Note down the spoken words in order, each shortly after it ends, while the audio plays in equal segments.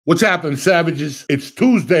What's happening, savages? It's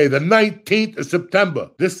Tuesday, the 19th of September.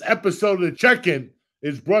 This episode of the Check-In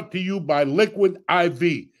is brought to you by Liquid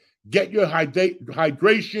IV. Get your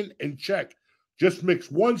hydration in check. Just mix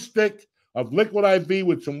one stick of Liquid IV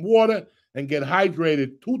with some water and get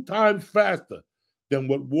hydrated 2 times faster than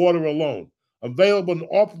with water alone. Available in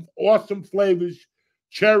awesome flavors,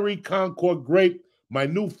 cherry, Concord grape. My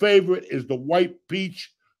new favorite is the white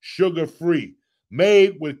peach, sugar-free.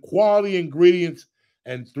 Made with quality ingredients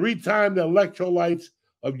and 3 times the electrolytes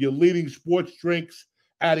of your leading sports drinks.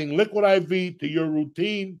 Adding Liquid IV to your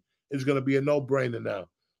routine is going to be a no-brainer now.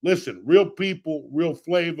 Listen, real people, real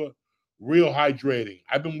flavor, real hydrating.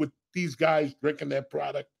 I've been with these guys drinking their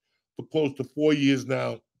product for close to 4 years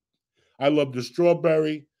now. I love the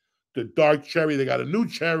strawberry, the dark cherry. They got a new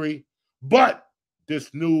cherry, but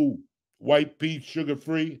this new white peach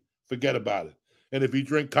sugar-free, forget about it. And if you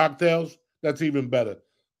drink cocktails, that's even better.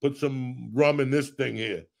 Put some rum in this thing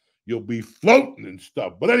here. You'll be floating and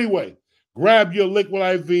stuff. But anyway, grab your Liquid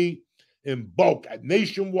IV in bulk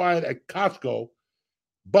nationwide at Costco.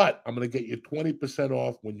 But I'm going to get you 20%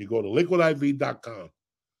 off when you go to liquidiv.com.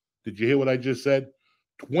 Did you hear what I just said?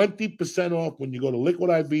 20% off when you go to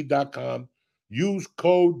liquidiv.com. Use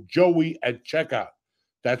code Joey at checkout.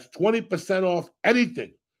 That's 20% off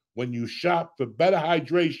anything when you shop for better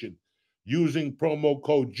hydration using promo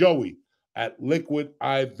code Joey at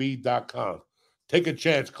liquidiv.com. Take a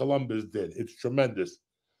chance, Columbus did. It's tremendous.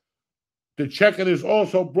 The Check-In is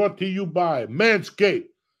also brought to you by Manscaped.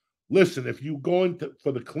 Listen, if you're going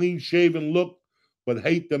for the clean-shaven look but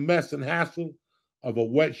hate the mess and hassle of a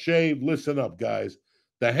wet shave, listen up, guys.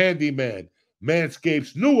 The Handyman,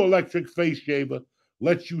 Manscaped's new electric face shaver,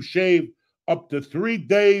 lets you shave up to 3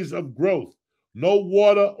 days of growth. No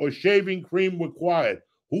water or shaving cream required.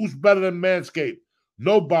 Who's better than Manscaped?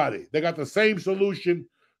 Nobody. They got the same solution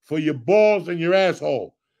for your balls and your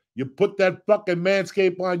asshole. You put that fucking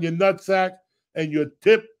Manscaped on your nutsack and your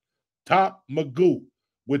tip-top magoo.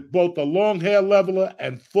 With both a long hair leveler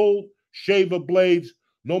and full shaver blades,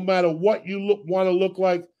 no matter what you want to look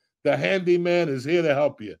like, the Handyman is here to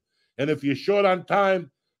help you. And if you're short on time,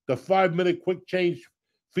 the 5-minute quick change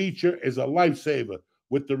feature is a lifesaver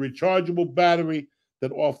with the rechargeable battery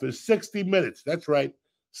that offers 60 minutes. That's right.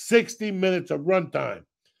 60 minutes of runtime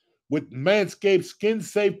with Manscaped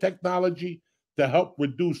skin-safe technology to help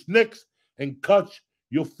reduce nicks and cuts.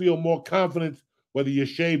 You'll feel more confident whether you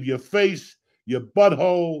shave your face, your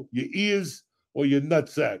butthole, your ears, or your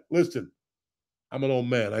nutsack. Listen, I'm an old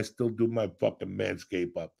man. I still do my fucking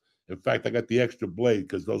Manscaped up. In fact, I got the extra blade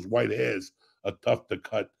because those white hairs are tough to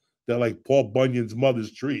cut. They're like Paul Bunyan's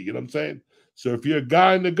mother's tree. You know what I'm saying? So if you're a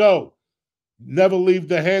guy on the go, never leave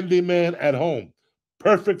the Handyman at home.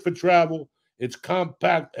 Perfect for travel. It's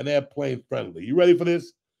compact and airplane friendly. You ready for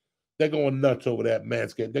this? They're going nuts over that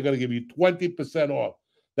Manscaped. They're going to give you 20% off.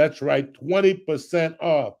 That's right, 20%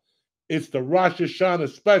 off. It's the Rosh Hashanah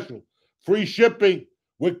special. Free shipping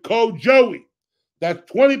with code Joey.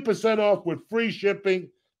 That's 20% off with free shipping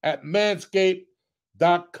at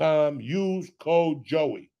manscaped.com. Use code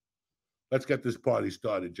Joey. Let's get this party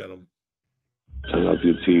started, gentlemen. Turn off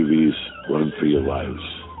your TVs. Run for your lives.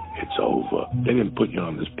 It's over. They didn't put you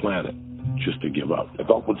on this planet just to give up.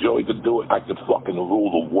 If Uncle Joey could do it, I could fucking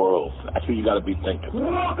rule the world. That's what you gotta be thinking.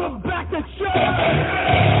 Welcome back to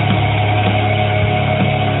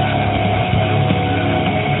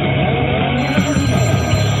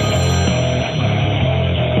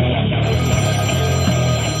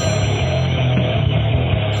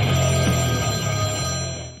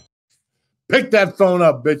Pick that phone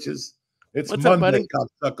up, bitches. It's What's Monday, up,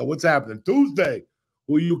 cocksucker. What's happening? Tuesday.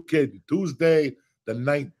 Who are you kidding? Tuesday, the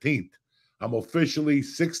 19th. I'm officially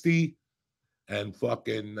 60 and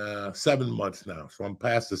fucking 7 months now. So I'm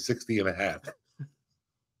past the 60 and a half.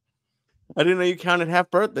 I didn't know you counted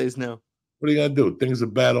half birthdays now. What are you going to do? Things are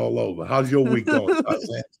bad all over. How's your week going?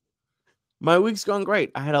 My week's going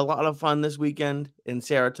great. I had a lot of fun this weekend in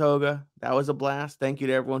Saratoga. That was a blast. Thank you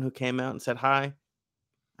to everyone who came out and said hi.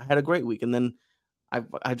 I had a great week. And then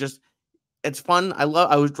it's fun. I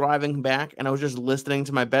was driving back and I was just listening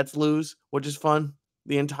to my bets lose, which is fun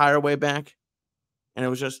the entire way back. And it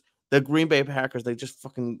was just the Green Bay Packers. They just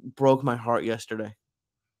fucking broke my heart yesterday.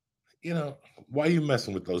 You know, why are you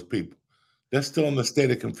messing with those people? They're still in the state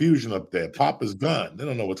of confusion up there. Papa's gone. They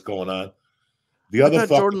don't know what's going on. The other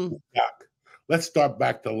fucking let's start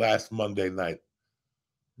back to last Monday night.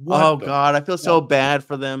 God, I feel so bad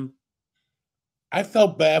for them. I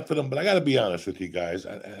felt bad for them, but I got to be honest with you guys.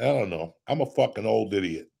 I don't know. I'm a fucking old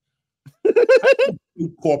idiot.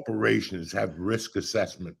 Corporations have risk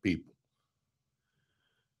assessment people.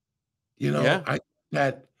 You know, Yeah.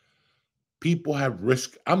 that people have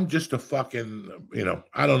risk. I'm just a fucking,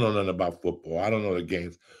 I don't know nothing about football. I don't know the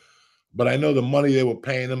games, but I know the money they were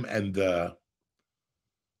paying them and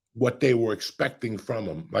what they were expecting from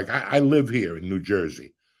them. Like I live here in New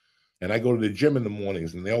Jersey, and I go to the gym in the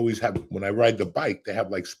mornings, and they always have, when I ride the bike, they have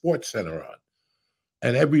like Sports Center on,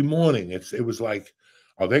 and every morning it was like,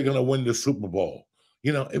 are they going to win the Super Bowl?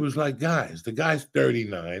 It was like, guys, the guy's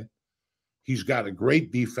 39. He's got a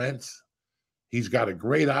great defense. He's got a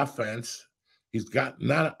great offense. He's got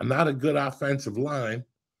not a good offensive line.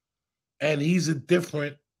 And he's a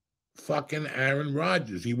different fucking Aaron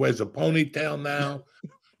Rodgers. He wears a ponytail now.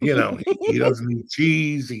 He doesn't eat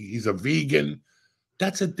cheese. He's a vegan.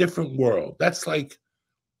 That's a different world. That's like,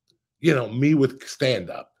 me with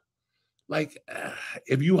stand-up. Like,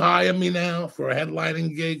 if you hire me now for a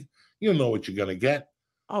headlining gig, you know what you're going to get.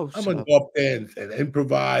 Oh, I'm going to go up there and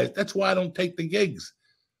improvise. That's why I don't take the gigs.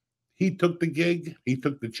 He took the gig. He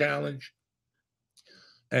took the challenge.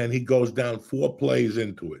 And he goes down 4 plays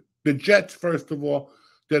into it. The Jets, first of all,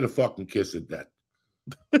 they're the fucking kiss of death.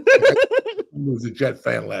 I was a Jet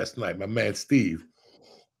fan last night, my man Steve.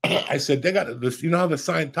 I said, they got this. You know how the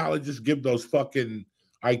Scientologists give those fucking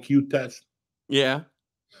IQ tests? Yeah.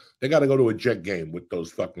 They got to go to a Jet game with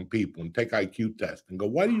those fucking people and take IQ tests and go,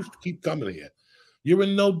 why do you keep coming here? You're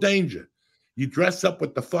in no danger. You dress up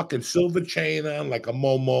with the fucking silver chain on like a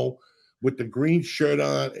Momo with the green shirt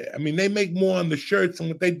on. I mean, they make more on the shirts than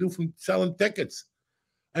what they do from selling tickets.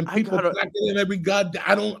 And people pack it in every goddamn.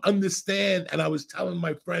 I don't understand. And I was telling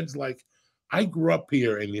my friends, like, I grew up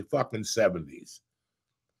here in the fucking 70s.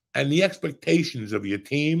 And the expectations of your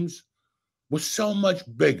teams was so much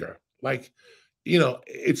bigger. Like,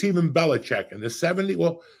 it's even Belichick in the 70s.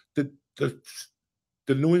 Well,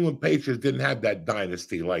 the New England Patriots didn't have that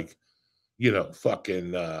dynasty like,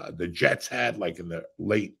 fucking the Jets had, like in the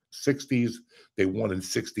late 60s. They won in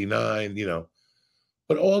 69,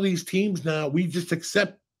 But all these teams now, we just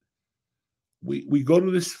accept. We go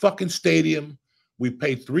to this fucking stadium. We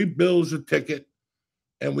pay $3 a ticket.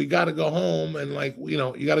 And we got to go home and, like, you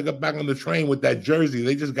got to get back on the train with that jersey.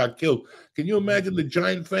 They just got killed. Can you imagine the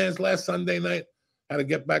Giant fans last Sunday night had to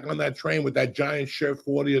get back on that train with that Giant shirt,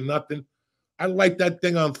 40-0? I light that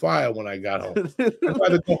thing on fire when I got home. I'd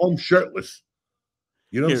rather go home shirtless.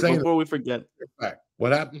 You know what I'm saying? Before we forget.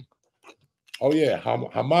 What happened? Oh, yeah.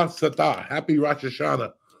 Hamas Satah. Happy Rosh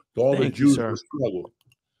Hashanah to all the Jews who struggle.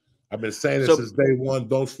 I've been saying this since day one.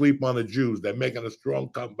 Don't sleep on the Jews. They're making a strong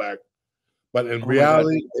comeback. But in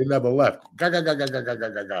reality, they never left.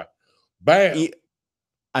 Bam.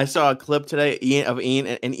 I saw a clip today of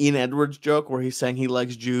Ian Edwards' joke where he's saying he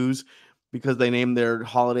likes Jews because they named their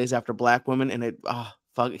holidays after black women. And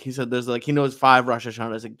he said there's he knows 5 Rosh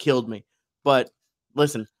Hashanahs. It killed me. But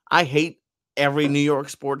listen, I hate every New York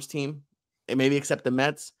sports team, and maybe except the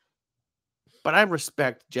Mets. But I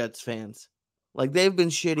respect Jets fans. Like, they've been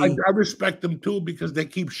shitty. I respect them too because they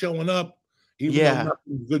keep showing up. Even though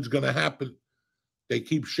nothing good's going to happen, they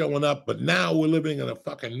keep showing up. But now we're living in a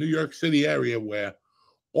fucking New York City area where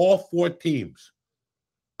all 4 teams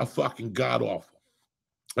are fucking god-awful.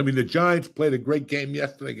 I mean, the Giants played a great game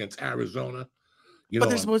yesterday against Arizona. But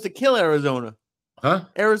they're supposed to kill Arizona. Huh?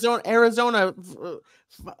 Arizona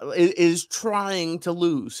is trying to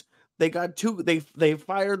lose. They got 2. They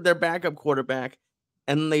fired their backup quarterback,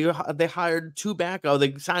 and they hired 2 backups.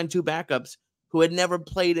 They signed 2 backups who had never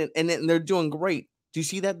played it, and they're doing great. Do you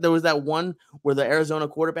see that? There was that one where the Arizona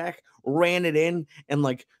quarterback ran it in, and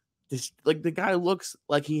the guy looks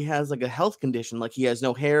like he has like a health condition, like he has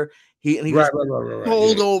no hair. He just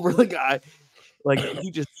rolled over the guy, like he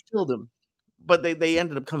just killed him. But they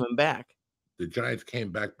ended up coming back. The Giants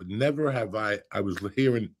came back, but never have I was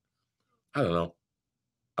hearing, I don't know.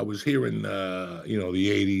 I was hearing the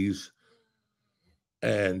 80s.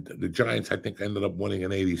 And the Giants, I think, ended up winning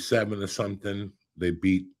in 87 or something. They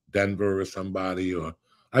beat Denver or somebody, or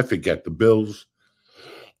I forget, the Bills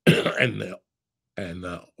or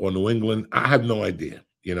New England. I have no idea,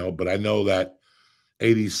 but I know that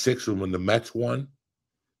 86 was when the Mets won,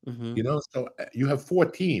 so you have 4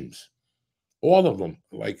 teams, all of them.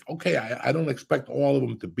 Like, okay, I don't expect all of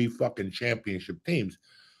them to be fucking championship teams,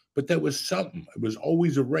 but there was something. It was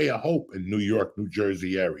always a ray of hope in New York, New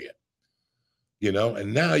Jersey area.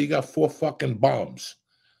 And now you got 4 fucking bombs.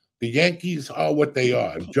 The Yankees are what they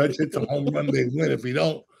are. If Judge hits a home run, they win. If he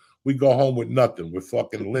don't, we go home with nothing. We're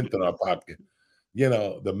fucking lint in our pocket.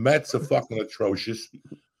 The Mets are fucking atrocious.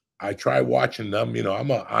 I try watching them. I'm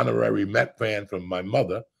an honorary Met fan from my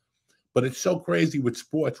mother. But it's so crazy with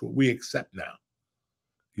sports what we accept now.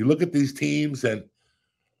 You look at these teams, and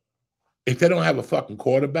if they don't have a fucking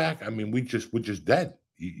quarterback, I mean, we're just dead.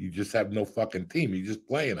 You just have no fucking team. You're just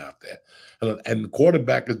playing out there. And the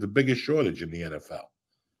quarterback is the biggest shortage in the NFL.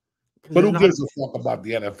 But who gives a fuck about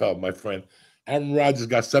the NFL, my friend? Aaron Rodgers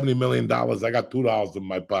got $70 million. I got $2 in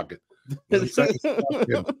my pocket. You know what I'm saying? Fuck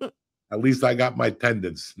him. At least I got my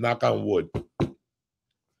attendance. Knock on wood.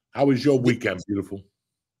 How was your weekend, beautiful?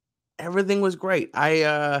 Everything was great.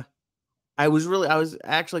 I was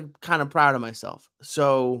actually kind of proud of myself.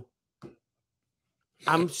 So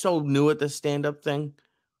I'm so new at this stand-up thing,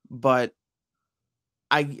 but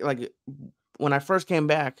when I first came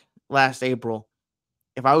back last April,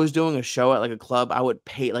 if I was doing a show at like a club, I would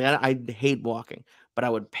pace. Like I hate walking, but I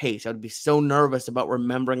would pace. I would be so nervous about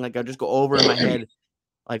remembering. Like I'd just go over in my head,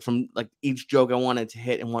 like from like each joke I wanted to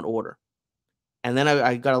hit in what order. And then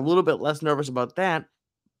I got a little bit less nervous about that.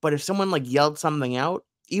 But if someone like yelled something out,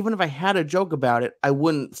 even if I had a joke about it, I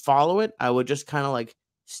wouldn't follow it. I would just kind of like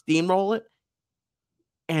steamroll it.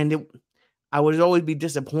 And I would always be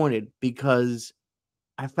disappointed because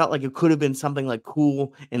I felt like it could have been something like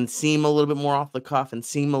cool and seem a little bit more off the cuff and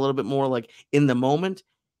seem a little bit more like in the moment.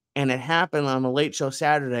 And it happened on a late show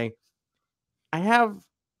Saturday. I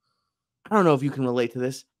don't know if you can relate to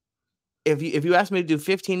this. If you ask me to do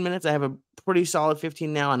 15 minutes, I have a pretty solid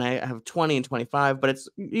 15 now, and I have 20 and 25, but it's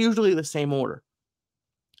usually the same order.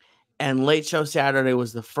 And late show Saturday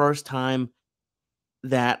was the first time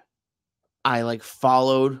that I like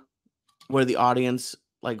followed where the audience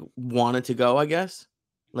like wanted to go, I guess.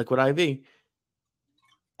 Liquid IV.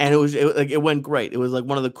 And it went great. It was like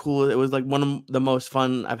one of the coolest. It was like one of the most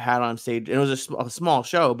fun I've had on stage. And it was a small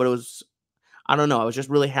show, but it was, I don't know. I was just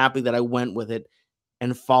really happy that I went with it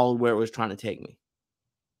and followed where it was trying to take me.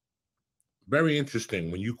 Very interesting.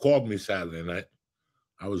 When you called me Saturday night,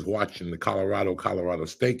 I was watching the Colorado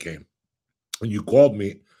State game. When you called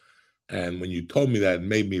me and when you told me that, it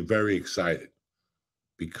made me very excited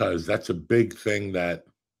because that's a big thing that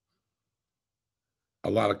a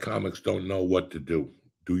lot of comics don't know what to do.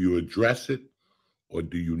 Do you address it or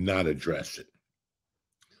do you not address it?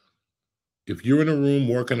 If you're in a room,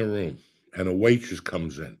 working a room, and a waitress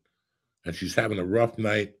comes in and she's having a rough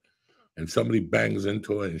night and somebody bangs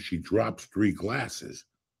into her and she drops 3 glasses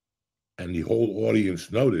and the whole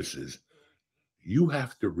audience notices, you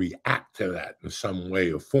have to react to that in some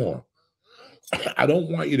way or form. I don't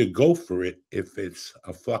want you to go for it if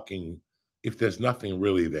if there's nothing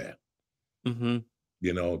really there. Mm-hmm.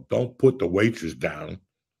 You know, don't put the waitress down.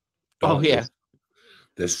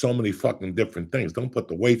 There's so many fucking different things. Don't put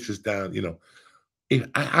the waitress down. You know,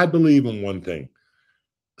 I believe in one thing.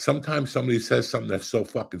 Sometimes somebody says something that's so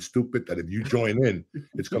fucking stupid that if you join in,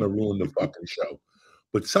 it's going to ruin the fucking show.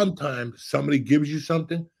 But sometimes somebody gives you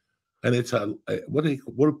something and it's what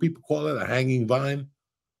do people call it? A hanging vine?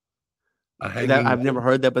 I've never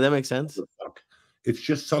heard that, but that makes sense. It's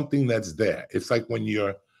just something that's there. It's like when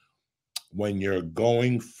you're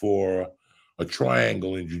going for a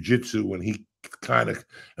triangle in jiu-jitsu and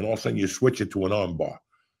and all of a sudden you switch it to an arm bar.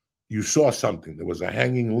 You saw something. There was a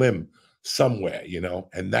hanging limb somewhere, you know,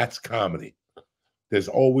 and that's comedy. There's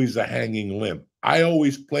always a hanging limb. I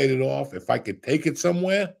always played it off. If I could take it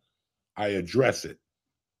somewhere, I address it.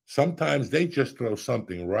 Sometimes they just throw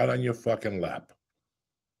something right on your fucking lap.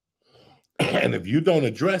 And if you don't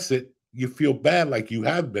address it, you feel bad like you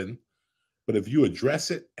have been. But if you address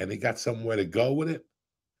it and they got somewhere to go with it,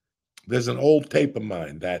 there's an old tape of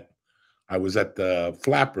mine that I was at the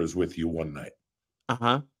Flappers with you one night.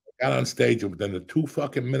 Uh-huh. I got on stage, and within the 2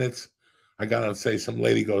 fucking minutes, I got on stage, some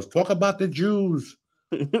lady goes, "Talk about the Jews."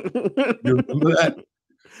 You remember that?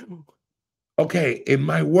 Okay, in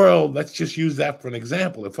my world, let's just use that for an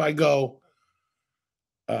example. If I go,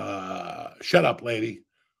 shut up, lady.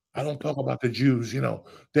 I don't talk about the Jews. You know,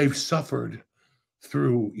 they've suffered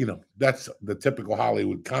through, you know, that's the typical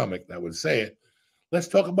Hollywood comic that would say it. Let's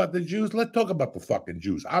talk about the Jews. Let's talk about the fucking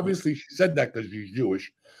Jews. Obviously, she said that because she's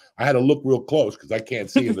Jewish. I had to look real close because I can't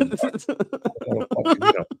see in the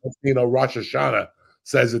dark. You know, Rosh Hashanah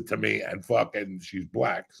says it to me, and fucking she's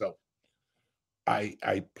black. So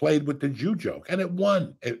I played with the Jew joke, and it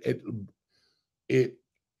won. It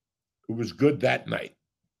was good that night.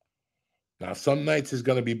 Now, some nights is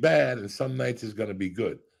going to be bad, and some nights is going to be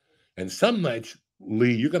good. And some nights,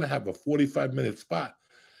 Lee, you're going to have a 45-minute spot.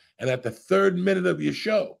 And at the 3rd minute of your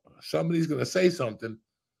show, somebody's going to say something,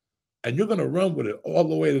 and you're going to run with it all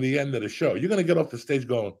the way to the end of the show. You're going to get off the stage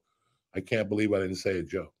going, I can't believe I didn't say a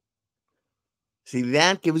joke. See,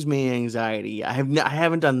 that gives me anxiety. I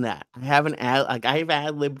haven't done that. I've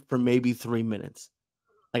ad-libbed for maybe 3 minutes.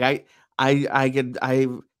 Like I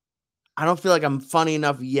don't feel like I'm funny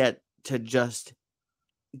enough yet to just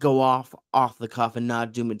go off the cuff and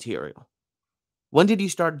not do material. When did you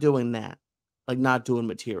start doing that? like not doing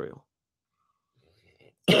material?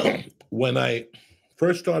 When I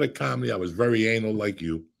first started comedy, I was very anal like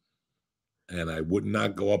you, and I would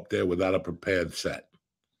not go up there without a prepared set.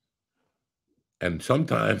 And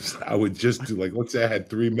sometimes I would just do, like, let's say I had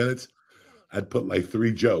 3 minutes, I'd put like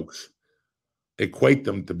 3 jokes, equate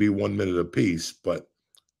them to be 1 minute apiece, but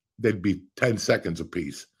they'd be 10 seconds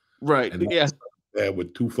apiece. Right. And Yeah. there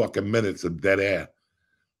with 2 fucking minutes of dead air.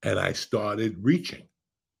 And I started reaching.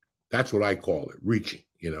 That's what I call it, reaching,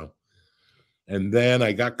 you know. And then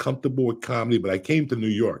I got comfortable with comedy, but I came to New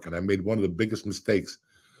York and I made one of the biggest mistakes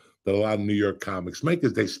that a lot of New York comics make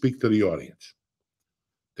is they speak to the audience.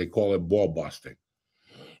 They call it ball busting.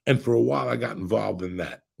 And for a while, I got involved in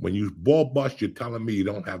that. When you ball bust, you're telling me you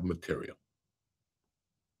don't have material.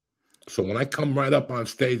 So when I come right up on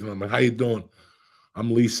stage and I'm like, how you doing?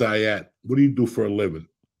 I'm Lee Syatt. What do you do for a living?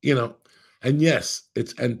 You know, and yes,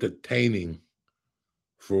 it's entertaining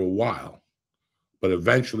for a while, but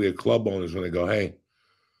eventually a club owner is going to go, hey, do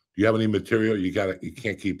you have any material? You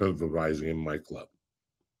can't keep improvising in my club.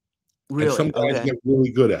 Really? And some guys get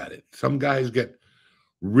really good at it. Some guys get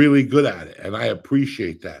really good at it, and I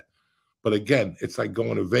appreciate that. But again, it's like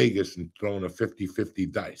going to Vegas and throwing a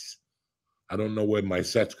 50-50 dice. I don't know where my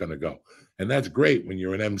set's going to go. And that's great when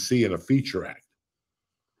you're an MC and a feature act.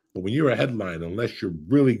 But when you're a headline, unless you're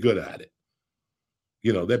really good at it,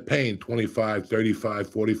 you know, they're paying 25,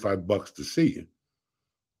 35, 45 bucks to see you.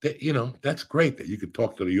 You know, that's great that you could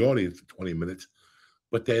talk to the audience for 20 minutes,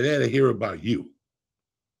 but they're there to hear about you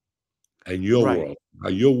and your world. How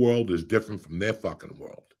your world is different from their fucking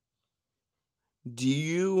world. Do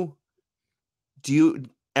you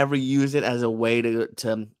ever use it as a way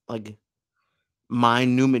to like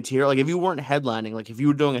mine new material? Like if you weren't headlining, like if you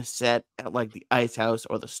were doing a set at like the Ice House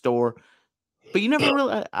or the Store, but you never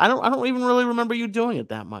really, I don't even really remember you doing it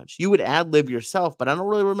that much. You would ad lib yourself, but I don't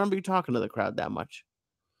really remember you talking to the crowd that much.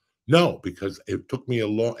 No, because it took me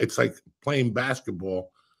it's like playing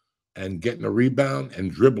basketball and getting a rebound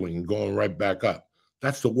and dribbling and going right back up.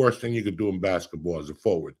 That's the worst thing you could do in basketball as a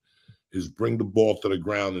forward, is bring the ball to the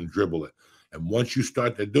ground and dribble it. And once you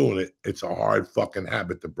start to doing it, it's a hard fucking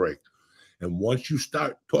habit to break. And once you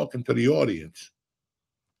start talking to the audience,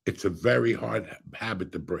 it's a very hard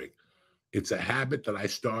habit to break. It's a habit that I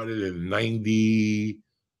started in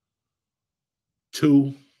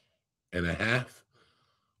 92 and a half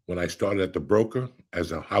when I started at the Broker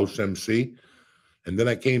as a house MC. And then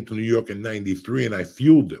I came to New York in 93 and I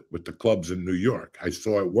fueled it with the clubs in New York. I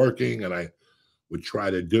saw it working and I would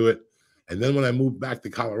try to do it. And then when I moved back to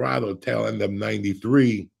Colorado, tail end of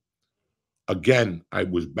 93, again, I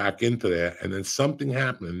was back into there. And then something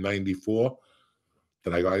happened in 94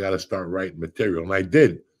 that I got to start writing material. And I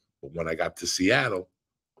did. But when I got to Seattle,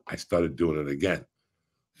 I started doing it again.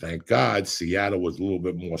 Thank God, Seattle was a little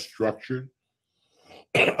bit more structured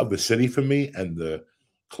of a city for me. And the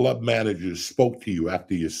club managers spoke to you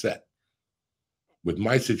after your set. With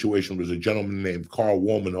my situation was a gentleman named Carl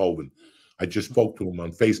Womanhoven. I just spoke to him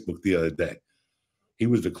on Facebook the other day. He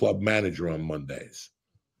was the club manager on Mondays.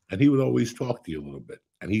 And he would always talk to you a little bit.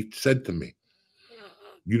 And he said to me,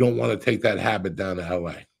 you don't want to take that habit down to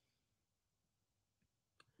LA.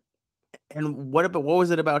 And what was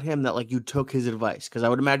it about him that like you took his advice? Because I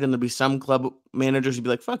would imagine there'd be some club managers who'd be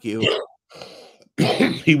like, fuck you.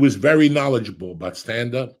 He was very knowledgeable about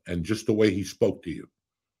stand-up and just the way he spoke to you.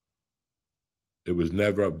 It was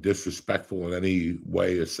never disrespectful in any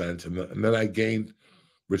way or sense. And then I gained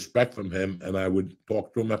respect from him, and I would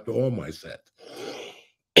talk to him after all my sets.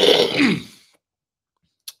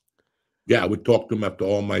 Yeah, I would talk to him after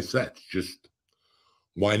all my sets. Just,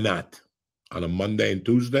 why not? On a Monday and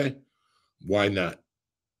Tuesday, why not?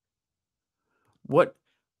 What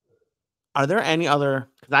are there any other,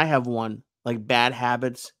 because I have one, like bad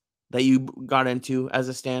habits that you got into as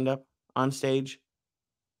a stand-up on stage?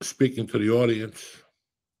 Speaking to the audience,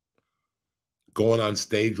 going on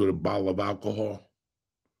stage with a bottle of alcohol.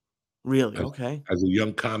 Really? Okay. As a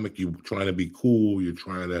young comic, you're trying to be cool. You're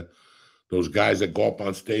trying to, those guys that go up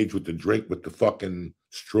on stage with the drink with the fucking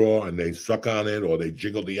straw and they suck on it or they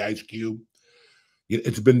jiggle the ice cube.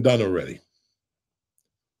 It's been done already.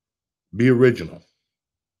 Be original,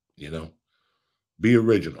 you know. Be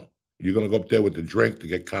original. You're going to go up there with the drink to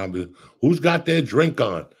get calm. Who's got their drink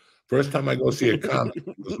on? First time I go see a comic,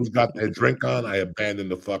 who's got their drink on, I abandon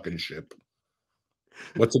the fucking ship.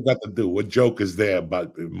 What's it got to do? What joke is there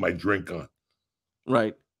about my drink on?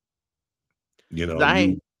 Right. You know,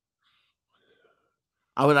 I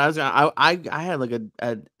had like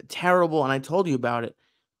a terrible, and I told you about it,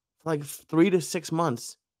 for like 3 to 6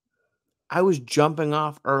 months. I was jumping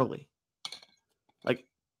off early. Like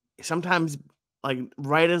sometimes, like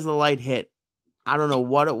right as the light hit, I don't know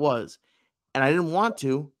what it was. And I didn't want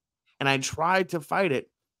to. And I tried to fight it.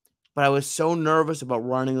 But I was so nervous about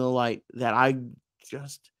running the light that I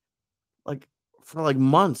just, like, for like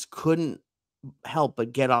months, couldn't help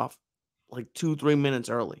but get off like 2-3 minutes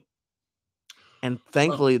early. And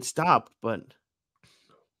thankfully it stopped. But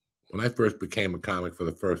when I first became a comic for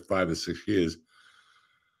the first 5 to 6 years,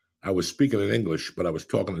 I was speaking in English, but I was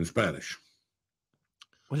talking in Spanish.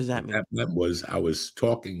 What does that mean? That was I was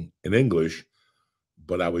talking in English,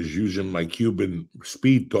 but I was using my Cuban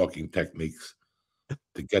speed talking techniques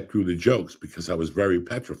to get through the jokes because I was very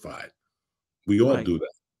petrified. We all do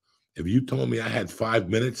that. If you told me I had 5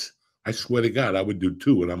 minutes, I swear to God, I would do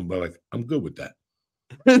 2. And I'm like, I'm good with that.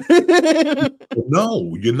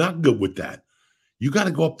 No, you're not good with that. You got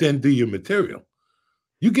to go up there and do your material.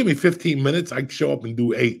 You give me 15 minutes, I show up and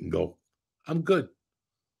do 8 and go, I'm good.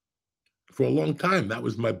 For a long time, that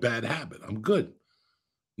was my bad habit. I'm good.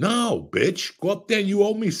 No, bitch, go up there and you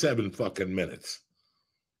owe me 7 fucking minutes.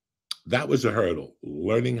 That was a hurdle.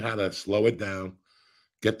 Learning how to slow it down,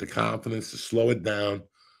 get the confidence to slow it down,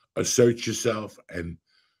 assert yourself. And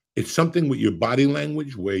it's something with your body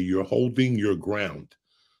language where you're holding your ground,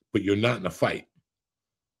 but you're not in a fight.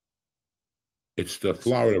 It's the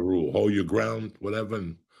Florida rule. Hold your ground, whatever,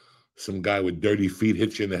 and some guy with dirty feet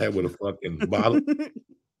hits you in the head with a fucking bottle.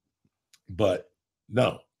 But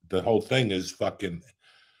no, the whole thing is fucking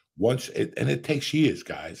and it takes years,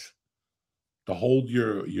 guys. To hold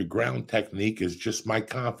your ground technique is just my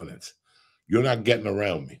confidence. You're not getting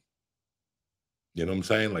around me. You know what I'm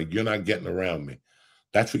saying? Like, you're not getting around me.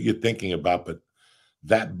 That's what you're thinking about, but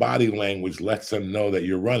that body language lets them know that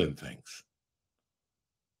you're running things.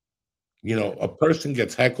 You know, a person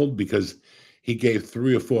gets heckled because he gave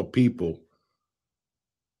 3 or 4 people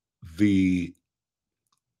the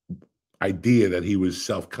idea that he was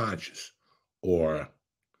self-conscious or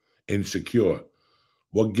insecure.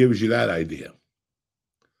 What gives you that idea?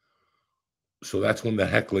 So that's when the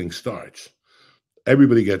heckling starts.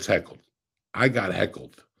 Everybody gets heckled. I got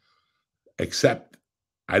heckled, except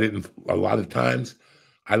I didn't. A lot of times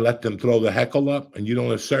I let them throw the heckle up, and you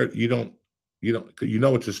don't assert, you know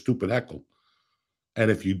it's a stupid heckle.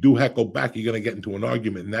 And if you do heckle back, you're going to get into an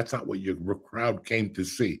argument, and that's not what your crowd came to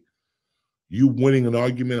see. You winning an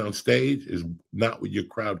argument on stage is not what your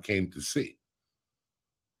crowd came to see.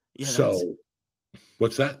 Yeah, so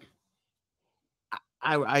what's that?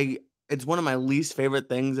 It's one of my least favorite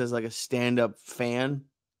things as like a stand-up fan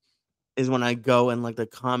is when I go and like the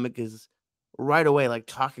comic is right away like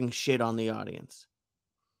talking shit on the audience.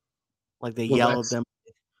 Like they yell at them.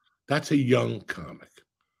 That's a young comic.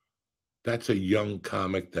 That's a young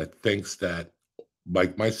comic that thinks that,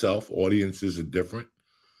 like myself, audiences are different.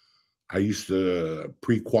 I used to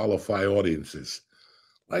pre-qualify audiences.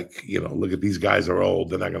 Like, look at these guys are old.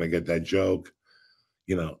 They're not going to get that joke.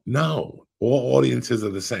 No, all audiences are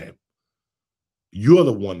the same. You're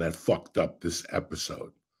the one that fucked up this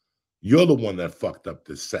episode. You're the one that fucked up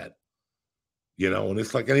this set. And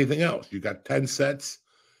it's like anything else. You got 10 sets.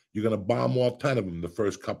 You're going to bomb all 10 of them the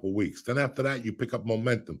first couple of weeks. Then after that, you pick up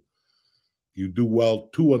momentum. You do well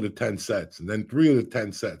 2 of the 10 sets, and then 3 of the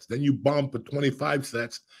 10 sets. Then you bomb for 25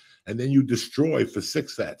 sets, and then you destroy for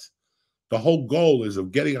 6 sets. The whole goal is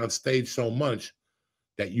of getting on stage so much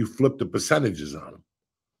that you flip the percentages on them.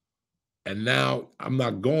 And now I'm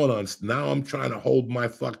not going on. Now I'm trying to hold my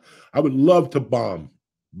fuck. I would love to bomb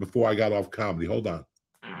before I got off comedy. Hold on.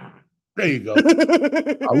 There you go.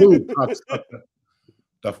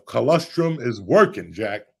 The colostrum is working,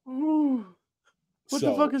 Jack. Ooh. What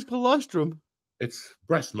the fuck is colostrum? It's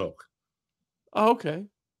breast milk. Oh, okay.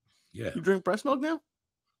 Yeah. You drink breast milk now?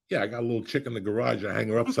 Yeah, I got a little chick in the garage. I hang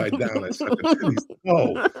her upside down. I suck her titties.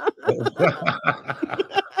 Oh.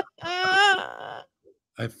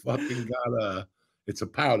 I fucking got it's a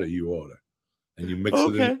powder you order. And you mix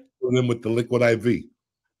it in with the liquid IV.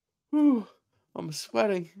 Ooh, I'm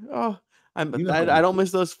sweating. Oh, I don't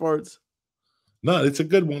miss those farts. No, it's a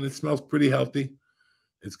good one. It smells pretty healthy.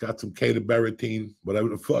 It's got some K-to-Baritin, whatever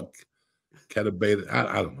the fuck. Ketabeta.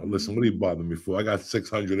 I don't know. Listen, what are you bothering me for? I got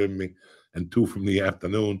 600 in me and 2 from the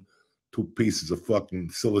afternoon. 2 pieces of fucking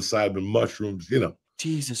psilocybin mushrooms,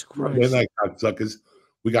 Jesus Christ. They're not cocksuckers.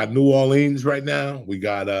 We got New Orleans right now. We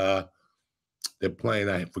got they're playing,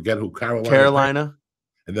 I forget who, Carolina.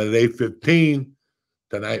 And then at 8:15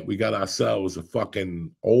 tonight, we got ourselves a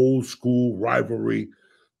fucking old school rivalry.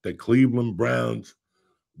 The Cleveland Browns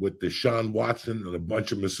with Deshaun Watson and a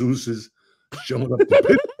bunch of masseuses showing up to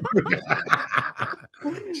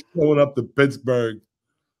Pittsburgh.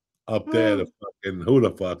 Up there, the fucking who the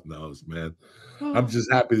fuck knows, man. I'm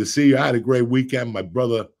just happy to see you. I had a great weekend. My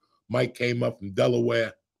brother Mike came up from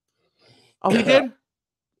Delaware. Oh, he did?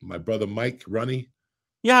 My brother Mike Runny.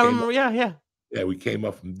 Yeah, I remember. Yeah. Yeah, we came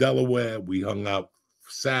up from Delaware. We hung out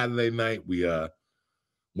Saturday night. We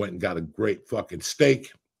went and got a great fucking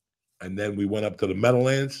steak. And then we went up to the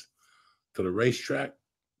Meadowlands, to the racetrack.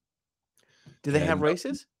 Do they have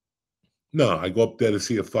races? No, I go up there to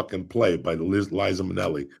see a fucking play by the Liza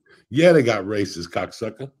Minnelli. Yeah, they got races,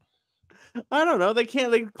 cocksucker. I don't know. They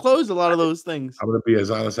closed a lot of those things. I'm going to be as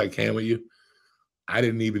honest as I can with you. I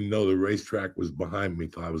didn't even know the racetrack was behind me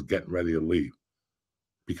till I was getting ready to leave.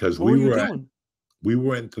 Because we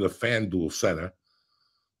were into the FanDuel Center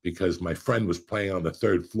because my friend was playing on the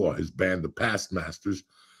third floor. His band, the Past Masters.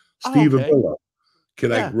 Steve Avila,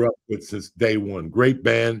 kid I grew up with since day one. Great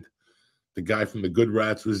band. The guy from the Good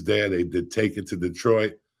Rats was there. They did Take It to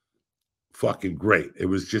Detroit. Fucking great. It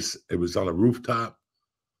was on a rooftop.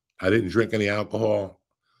 I didn't drink any alcohol.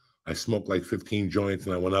 I smoked like 15 joints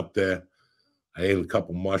and I went up there. I ate a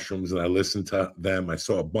couple mushrooms and I listened to them. I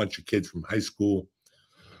saw a bunch of kids from high school,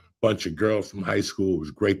 bunch of girls from high school. It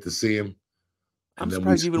was great to see them. I'm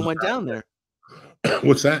surprised you even went down there.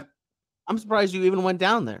 What's that? I'm surprised you even went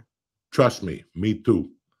down there. Trust me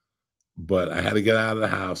too. But I had to get out of the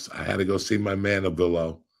house. I had to go see my man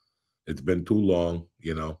Avillo. It's been too long,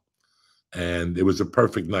 and it was a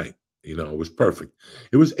perfect night. It was perfect.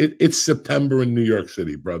 It's September in New York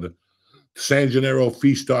City, brother. San Gennaro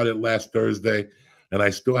feast started last Thursday, and I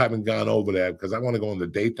still haven't gone over there because I want to go in the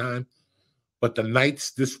daytime. But the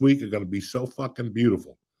nights this week are going to be so fucking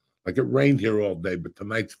beautiful. Like it rained here all day, but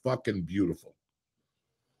tonight's fucking beautiful.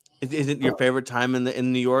 Is it your favorite time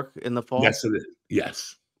in New York in the fall? Yes, it is.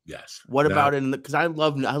 Yes. What about because I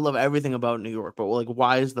love everything about New York, but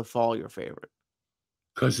why is the fall your favorite?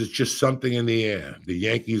 Because it's just something in the air. The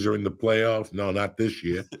Yankees are in the playoffs. No, not this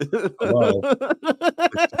year. Hello.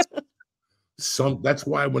 That's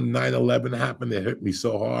why when 9/11 happened, it hit me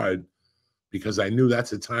so hard because I knew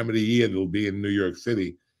that's the time of the year it'll be in New York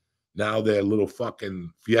City. Now their little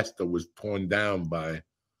fucking fiesta was torn down by.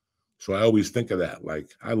 So I always think of that. Like,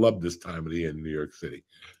 I love this time of the year in New York City.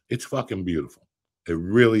 It's fucking beautiful. It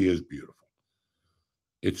really is beautiful.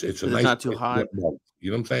 It's a nice. It's not too hot. You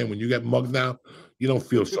know what I'm saying? When you get mugged now, you don't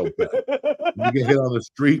feel so bad. When you get hit on the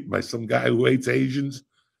street by some guy who hates Asians,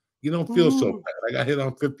 you don't feel so bad. I got hit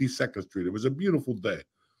on 52nd Street. It was a beautiful day.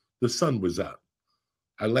 The sun was out.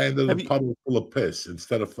 I landed in a puddle full of piss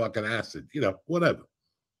instead of fucking acid. Whatever.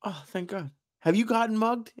 Oh, thank God. Have you gotten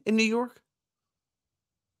mugged in New York?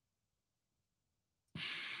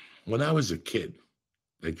 When I was a kid,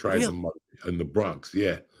 they tried to mug me in the Bronx.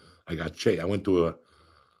 Yeah, I got chased. I went to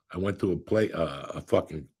a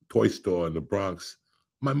fucking toy store in the Bronx.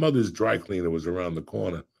 My mother's dry cleaner was around the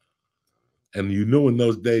corner, and you knew in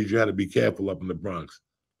those days you had to be careful up in the Bronx.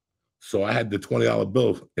 So I had the $20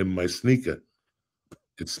 bill in my sneaker.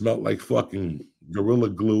 It smelled like fucking Gorilla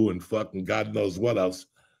Glue and fucking God knows what else.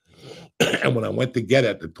 And when I went to get it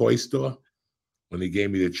at the toy store, when they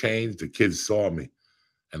gave me the change, the kids saw me.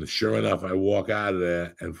 And sure enough, I walk out of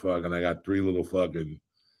there and I got 3 little fucking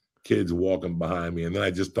kids walking behind me. And then I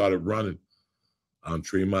just started running on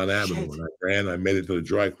Tremont Avenue. When I ran, I made it to the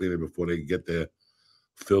dry cleaner before they could get their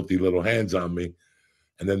filthy little hands on me.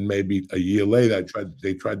 And then maybe a year later,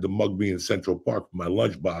 they tried to mug me in Central Park for my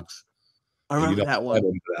lunchbox. I remember that one.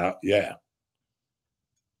 Yeah.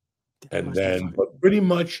 And then, but pretty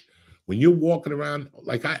much when you're walking around,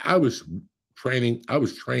 like I was trained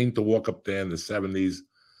to walk up there in the 70s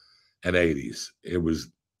and 80s. It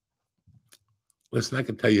was, listen, I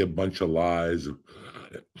could tell you a bunch of lies.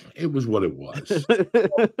 It was what it was.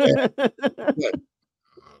 Yeah.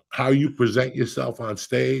 How you present yourself on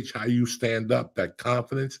stage, how you stand up, that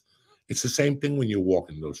confidence. It's the same thing when you're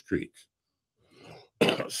walking those streets.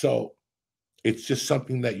 So it's just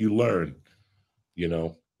something that you learn. We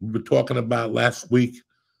were talking about last week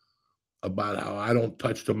about how I don't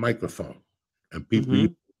touch the microphone and people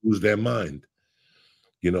lose their mind.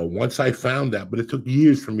 Once I found that, but it took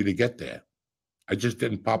years for me to get there. I just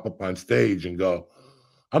didn't pop up on stage and go,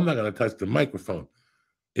 I'm not going to touch the microphone.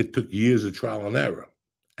 It took years of trial and error.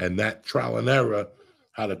 And that trial and error,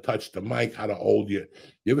 how to touch the mic, how to hold you.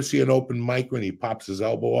 You ever see an open mic when he pops his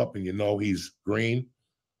elbow up and he's green?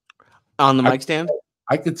 On the mic stand?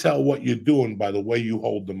 I could tell what you're doing by the way you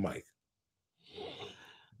hold the mic.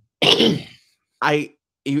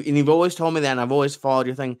 You've always told me that, and I've always followed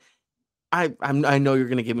your thing. I know you're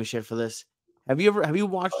gonna give me shit for this. Have you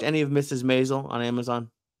watched any of Mrs. Maisel on Amazon?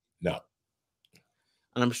 No.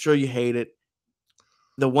 And I'm sure you hate it.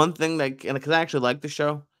 The one thing because I actually like the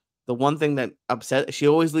show, the one thing that upset, she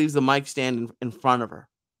always leaves the mic stand in front of her,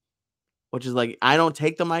 which is like, I don't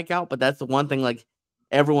take the mic out, but that's the one thing, like,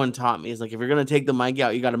 everyone taught me is like, if you're going to take the mic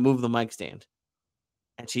out, you got to move the mic stand.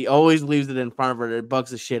 And she always leaves it in front of her. It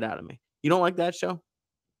bugs the shit out of me. You don't like that show?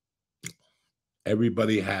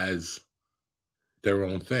 Everybody has their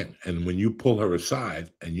own thing. And when you pull her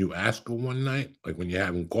aside and you ask her one night, like when you're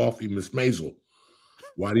having coffee, Miss Maisel,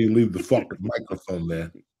 why do you leave the fucking microphone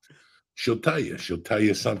there? She'll tell you. She'll tell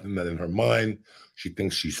you something that in her mind, she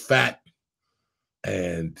thinks she's fat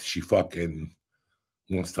and she fucking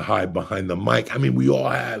wants to hide behind the mic. I mean, we all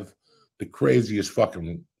have the craziest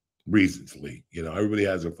fucking reasons, Lee. You know, everybody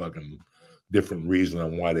has a fucking different reason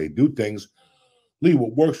on why they do things. Lee,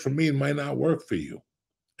 what works for me might not work for you.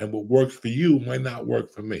 And what works for you might not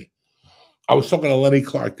work for me. I was talking to Lenny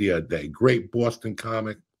Clark the other day, great Boston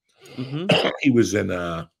comic. Mm-hmm. He was in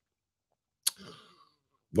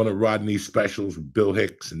one of Rodney's specials with Bill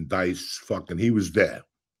Hicks and Dice. Fucking, he was there.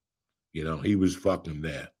 You know, he was fucking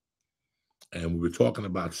there. And we were talking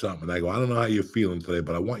about something. And I go, I don't know how you're feeling today,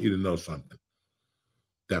 but I want you to know something.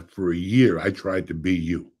 That for a year, I tried to be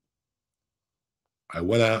you. I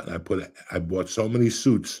went out and I bought so many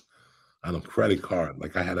suits on a credit card.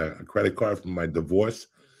 Like I had a credit card from my divorce.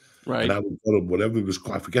 Right. And I would go to whatever it was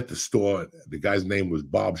called. I forget the store. The guy's name was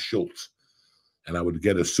Bob Schultz. And I would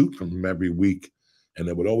get a suit from him every week. And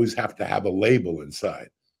it would always have to have a label inside.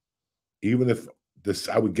 Even if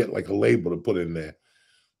I would get like a label to put in there.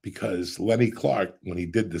 Because Lenny Clark, when he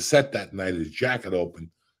did the set that night, his jacket opened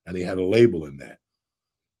and he had a label in there.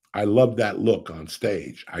 I loved that look on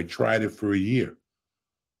stage. I tried it for a year.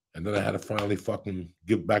 And then I had to finally fucking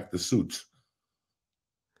give back the suits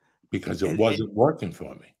because it wasn't working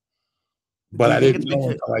for me. But I didn't know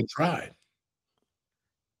until I tried.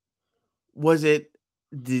 Was it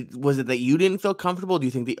that you didn't feel comfortable? Do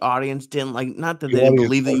you think the audience didn't like? Not that they didn't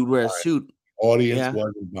believe that you'd wear a suit. The audience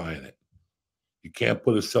wasn't buying it. You can't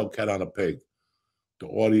put a silk hat on a pig. The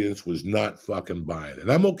audience was not fucking buying it.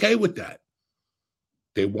 And I'm okay with that.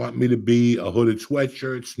 They want me to be a hooded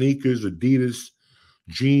sweatshirt, sneakers, Adidas,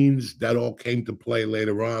 jeans. That all came to play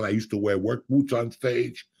later on. I used to wear work boots on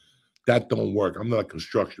stage. That don't work. I'm not a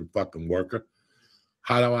construction fucking worker.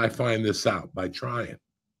 How do I find this out? By trying.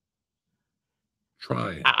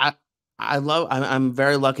 I'm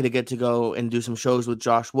very lucky to get to go and do some shows with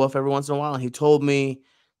Josh Wolf every once in a while. And he told me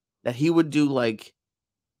that he would do like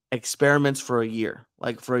experiments for a year.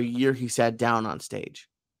 Like for a year, he sat down on stage.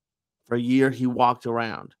 For a year, he walked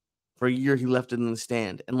around. For a year, he left it in the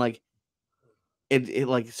stand. And like,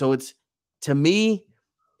 so it's, to me,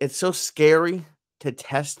 it's so scary to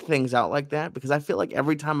test things out like that because I feel like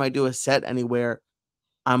every time I do a set anywhere,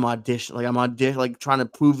 I'm auditioning, like trying to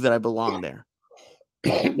prove that I belong there.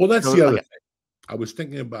 Well, that's the other thing. I was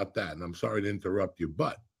thinking about that, and I'm sorry to interrupt you,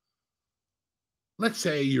 but let's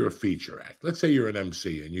say you're a feature act. Let's say you're an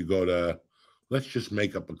MC and you go to, let's just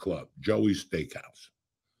make up a club, Joey's Steakhouse.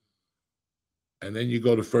 And then you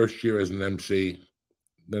go the first year as an MC.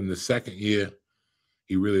 Then the second year,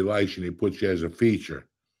 he really likes you and he puts you as a feature.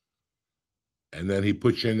 And then he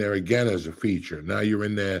puts you in there again as a feature. Now you're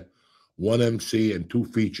in there, one MC and 2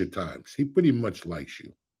 feature times. He pretty much likes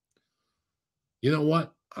you. You know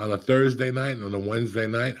what? On a Thursday night and on a Wednesday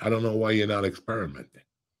night, I don't know why you're not experimenting.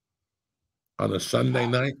 On a Sunday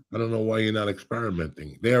night, I don't know why you're not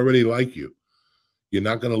experimenting. They already like you. You're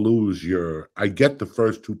not going to lose I get the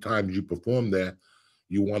first 2 times you perform there,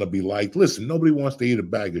 you want to be liked. Listen, nobody wants to eat a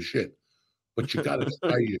bag of shit, but you got to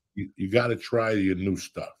try you got to try your new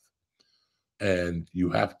stuff. And you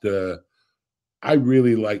have to, I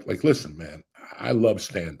really like, listen, man, I love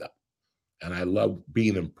stand-up. And I love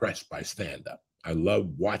being impressed by stand-up. I love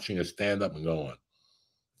watching a stand-up and going,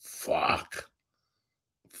 fuck,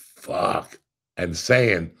 and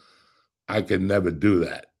saying, I can never do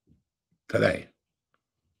that today.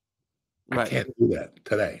 Right. I can't do that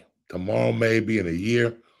today. Tomorrow, maybe in a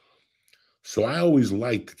year. So I always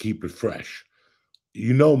like to keep it fresh.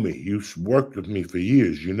 You know me. You've worked with me for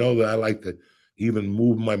years. You know that I like to even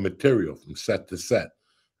move my material from set to set,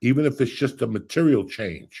 even if it's just a material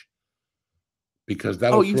change. Because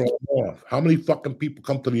that'll throw them off. How many fucking people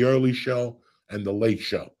come to the early show and the late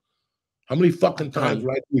show? How many fucking times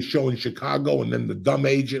would I do a show in Chicago and then the dumb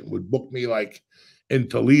agent would book me like in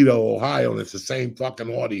Toledo, Ohio, and it's the same fucking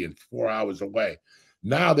audience 4 hours away?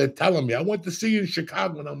 Now they're telling me, I went to see you in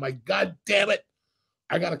Chicago, and I'm like, God damn it.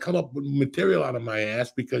 I got to come up with material out of my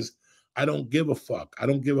ass because I don't give a fuck. I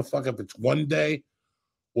don't give a fuck if it's one day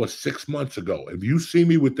or 6 months ago. If you see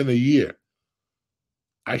me within a year,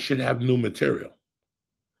 I should have new material.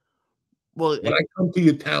 Well, when I come to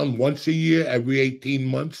your town once a year, every 18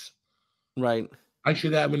 months, right, I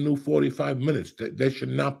should have a new 45 minutes. There should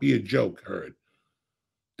not be a joke heard.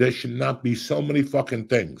 There should not be so many fucking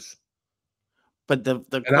things. But the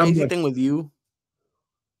And I'm crazy like, thing with you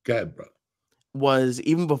go ahead, bro. was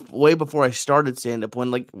even way before I started stand-up,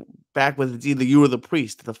 when like back with It's Either You or the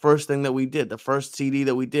Priest, the first thing that we did, the first CD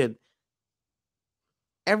that we did,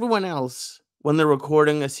 everyone else, when they're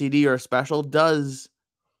recording a CD or a special,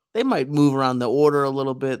 they might move around the order a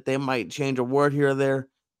little bit, they might change a word here or there.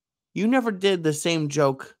 You never did the same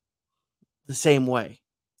joke the same way.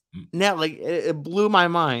 Now, like, it blew my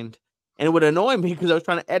mind, and it would annoy me because I was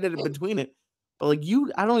trying to edit it between it. But like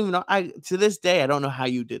I don't even know. To this day, I don't know how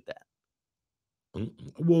you did that.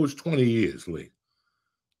 Well, it's 20 years, Lee.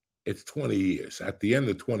 It's 20 years. At the end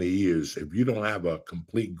of 20 years, if you don't have a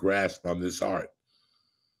complete grasp on this art,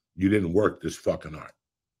 you didn't work this fucking art.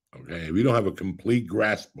 Okay? If you don't have a complete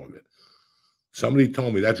grasp of it, somebody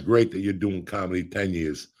told me that's great that you're doing comedy 10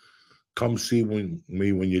 years. Come see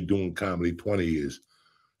me when you're doing comedy 20 years.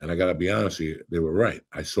 And I got to be honest with you, they were right.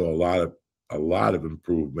 I saw a lot of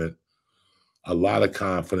improvement, a lot of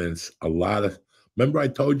confidence, remember I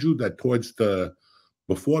told you that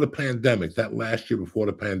before the pandemic, that last year before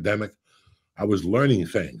the pandemic, I was learning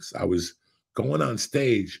things. I was going on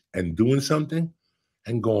stage and doing something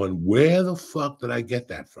and going, where the fuck did I get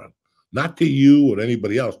that from? Not to you or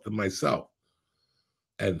anybody else, to myself.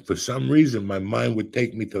 And for some reason, my mind would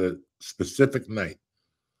take me to the specific night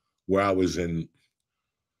where I was in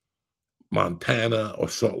Montana or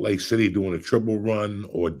Salt Lake City doing a triple run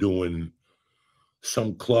or doing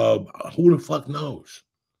some club. Who the fuck knows?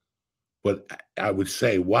 But I would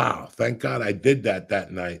say, wow, thank God I did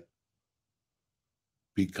that night,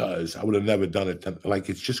 because I would have never done it. Like,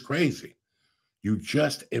 it's just crazy. You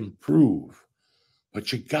just improve,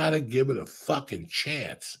 but you got to give it a fucking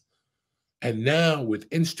chance. And now with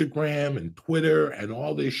Instagram and Twitter and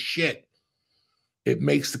all this shit, it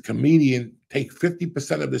makes the comedian take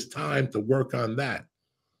 50% of his time to work on that,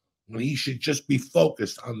 when he should just be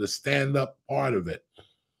focused on the stand-up part of it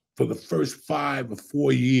for the first 5 or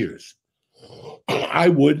 4 years. I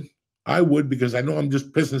would, because I know I'm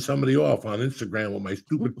just pissing somebody off on Instagram with my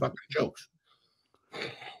stupid fucking jokes.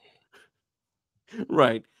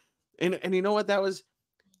 Right. And you know what? There's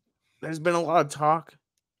been a lot of talk,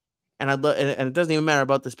 and and it doesn't even matter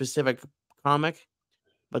about the specific comic,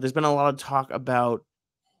 but there's been a lot of talk about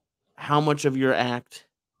how much of your act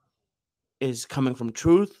is coming from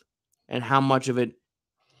truth and how much of it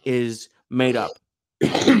is made up.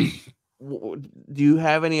 Do you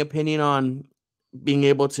have any opinion on being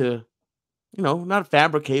able to, not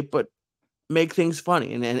fabricate, but make things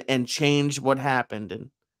funny and change what happened?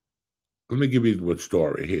 And let me give you a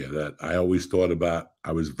story here that I always thought about.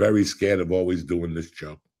 I was very scared of always doing this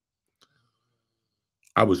joke.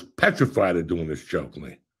 I was petrified of doing this joke,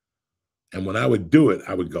 Lee. And when I would do it,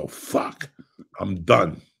 I would go, fuck, I'm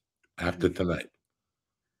done after tonight.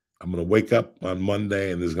 I'm going to wake up on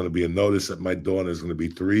Monday and there's going to be a notice at my door, and there's going to be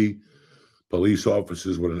 3 police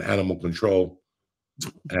officers with an animal control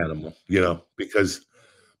animal, because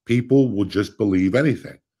people will just believe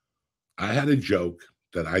anything. I had a joke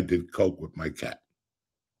that I did coke with my cat.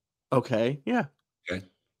 Okay, yeah. Okay.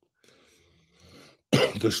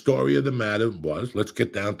 The story of the matter was, let's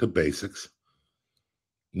get down to basics.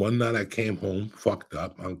 One night I came home fucked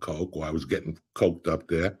up on coke, or I was getting coked up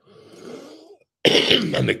there.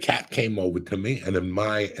 And the cat came over to me, and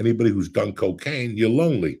anybody who's done cocaine, you're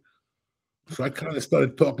lonely. So I kind of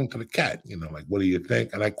started talking to the cat, like, what do you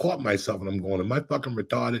think? And I caught myself and I'm going, am I fucking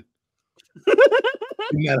retarded?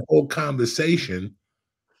 In that whole conversation,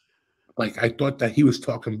 like, I thought that he was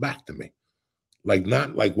talking back to me. Like,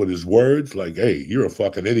 not like with his words, like, hey, you're a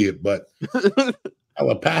fucking idiot, but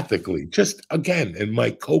telepathically, just again, in my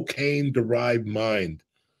cocaine-derived mind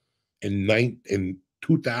in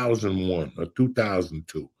 2001 or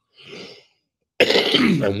 2002.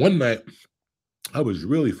 And one night, I was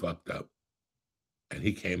really fucked up, and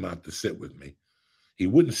he came out to sit with me. He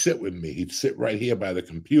wouldn't sit with me. He'd sit right here by the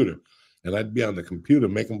computer, and I'd be on the computer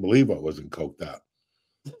making believe I wasn't coked out,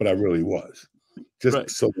 but I really was. Just right.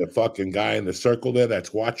 So the fucking guy in the circle there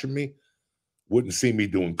that's watching me wouldn't see me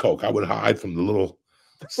doing coke. I would hide from the little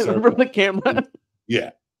circle. From the camera?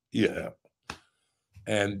 Yeah.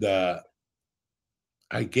 And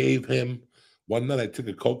I gave him, one night I took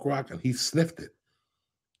a coke rock and he sniffed it.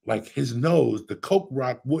 Like, his nose, the coke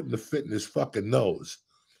rock wouldn't have fit in his fucking nose.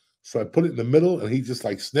 So I put it in the middle and he just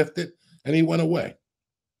like sniffed it and he went away.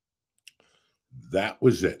 That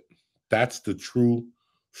was it. That's the true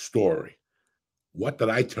story. What did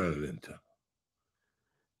I turn it into?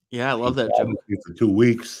 Yeah, I love that joke. For 2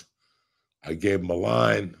 weeks, I gave him a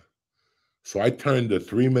line. So I turned a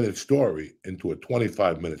 3-minute story into a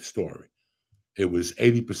 25-minute story. It was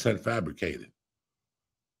 80% fabricated.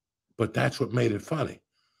 But that's what made it funny.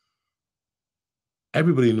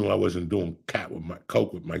 Everybody knew I wasn't doing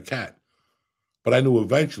coke with my cat. But I knew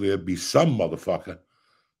eventually there'd be some motherfucker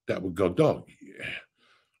that would go, dog.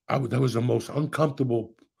 That was the most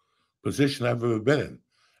uncomfortable position I've ever been in.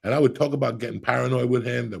 And I would talk about getting paranoid with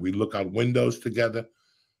him, that we look out windows together.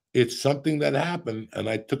 It's something that happened, and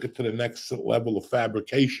I took it to the next level of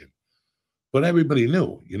fabrication. But everybody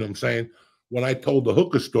knew, you know what I'm saying? When I told the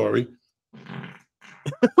hooker story,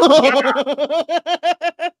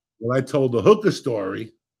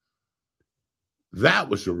 that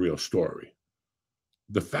was the real story.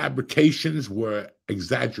 The fabrications were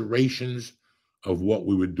exaggerations of what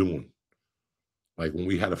we were doing. Like when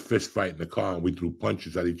we had a fist fight in the car and we threw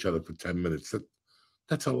punches at each other for 10 minutes.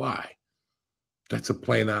 That's a lie. That's a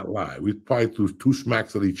plain out lie. We probably threw 2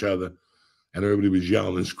 smacks at each other and everybody was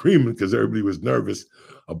yelling and screaming because everybody was nervous.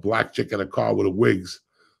 A black chick in a car with a wigs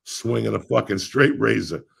swinging a fucking straight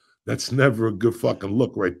razor. That's never a good fucking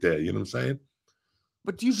look right there. You know what I'm saying?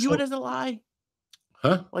 But do you view it as a lie?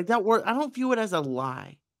 Huh? Like that word, I don't view it as a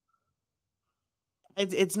lie.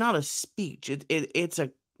 It's not a speech. It's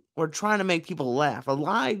a, we're trying to make people laugh. A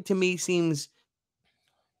lie to me seems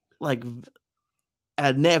like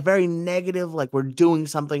very negative, like we're doing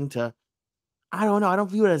something to, I don't know. I don't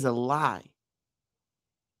view it as a lie.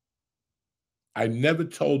 I never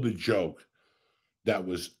told a joke that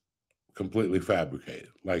was completely fabricated.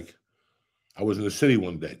 Like I was in the city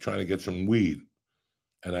one day trying to get some weed,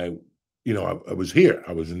 and I was here.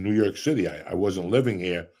 I was in New York City. I wasn't living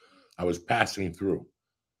here. I was passing through,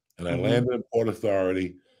 and I landed at Port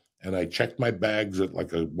Authority, and I checked my bags at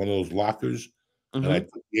like one of those lockers, and I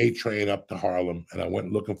took the A train up to Harlem, and I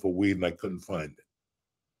went looking for weed, and I couldn't find it.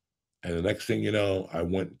 And the next thing you know, I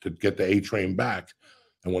went to get the A train back,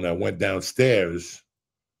 and when I went downstairs,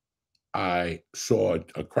 I saw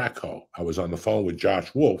a crack hole. I was on the phone with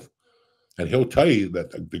Josh Wolf, and he'll tell you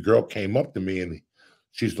that the girl came up to me and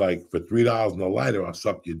she's like, for $3 and a lighter, I'll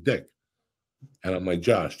suck your dick. And I'm like,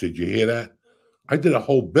 Josh, did you hear that? I did a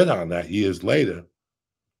whole bit on that years later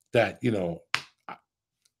that, and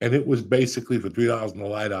it was basically for $3 and a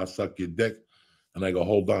lighter, I'll suck your dick. And I go,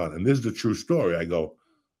 hold on. And this is the true story. I go,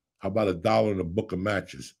 how about $1 and a book of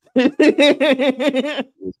matches?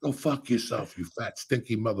 Go fuck yourself, you fat,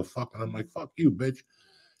 stinky motherfucker. And I'm like, fuck you, bitch.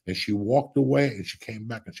 And she walked away and she came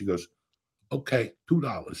back and she goes, okay,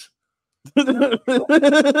 $2.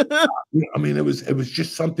 I mean, it was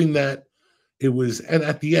just something that it was. And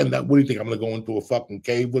at the end, what do you think? I'm going to go into a fucking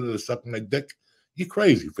cave with it or sucking my dick? You're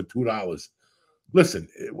crazy for $2. Listen,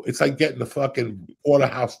 it's like getting a fucking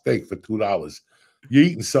porterhouse steak for $2. You're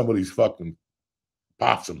eating somebody's fucking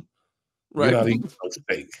possum. Right. You're not eating no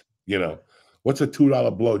steak. What's a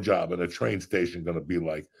 $2 blowjob at a train station going to be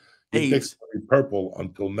like? Your dick's going to be purple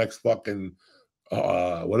until next fucking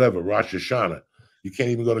whatever, Rosh Hashanah. You can't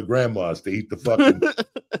even go to grandma's to eat the fucking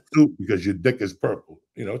soup because your dick is purple.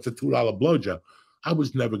 It's a $2 blowjob. I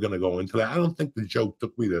was never going to go into that. I don't think the joke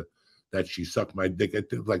took me to that she sucked my dick.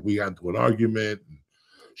 It was like we got into an argument and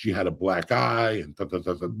she had a black eye and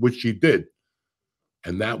which she did.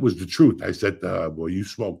 And that was the truth. I said to her, well, you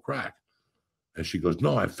smoke crack. And she goes,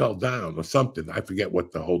 no, I fell down or something. I forget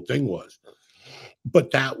what the whole thing was.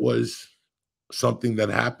 But that was something that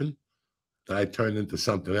happened that I turned into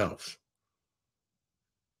something else.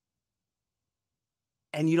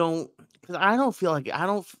 And you don't, because I don't feel like, I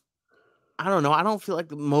don't know. I don't feel like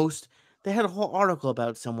they had a whole article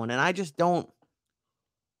about someone and I just don't,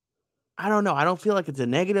 I don't know. I don't feel like it's a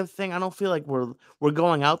negative thing. I don't feel like we're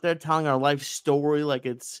going out there telling our life story like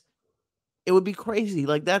it would be crazy.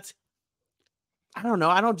 Like that's, I don't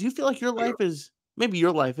know. Do you feel like your life is, maybe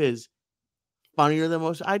your life is funnier than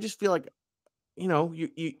most? I just feel like,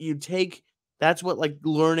 you take, that's what like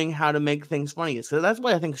learning how to make things funny is. So that's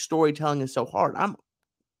why I think storytelling is so hard. I'm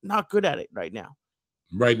not good at it right now.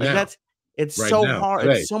 It's so hard.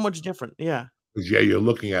 Today. It's so much different. Yeah. Yeah, you're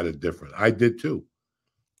looking at it different. I did too.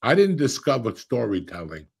 I didn't discover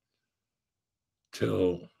storytelling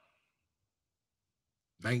till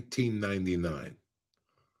 1999.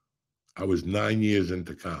 I was 9 years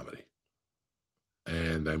into comedy.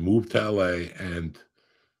 And I moved to LA and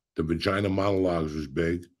the Vagina Monologues was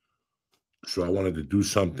big. So I wanted to do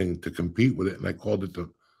something to compete with it. And I called it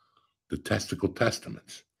the Testicle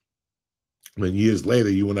Testaments. And then years later,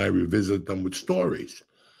 you and I revisited them with stories.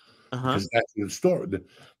 Because that's the story.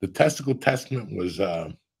 The Testicle Testament was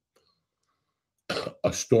a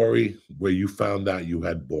story where you found out you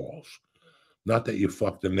had balls. Not that you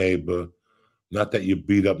fucked a neighbor, not that you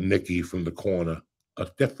beat up Nikki from the corner, a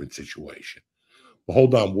different situation. But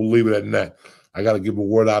hold on, we'll leave it at that. I got to give a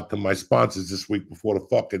word out to my sponsors this week before the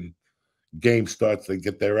fucking game starts. They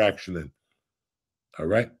get their action in. All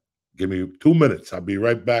right? Give me 2 minutes. I'll be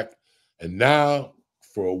right back. And now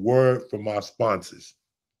for a word from our sponsors.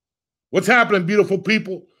 What's happening, beautiful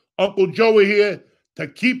people? Uncle Joey here to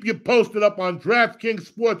keep you posted up on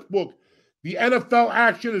DraftKings Sportsbook. The NFL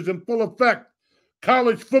action is in full effect.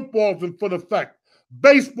 College football's in full effect.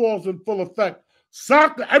 Baseball's in full effect.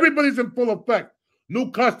 Soccer, everybody's in full effect.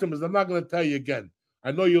 New customers, I'm not going to tell you again.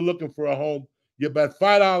 I know you're looking for a home. You bet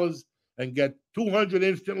 $5 and get $200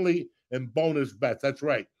 instantly in bonus bets. That's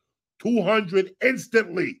right. $200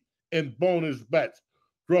 instantly in bonus bets.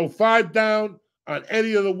 Throw 5 down on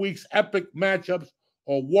any of the week's epic matchups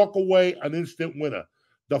or walk away an instant winner.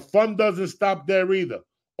 The fun doesn't stop there either.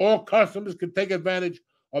 All customers can take advantage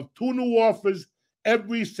of 2 new offers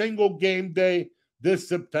every single game day this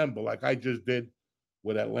September, like I just did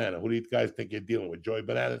with Atlanta. Who do you guys think you're dealing with, Joey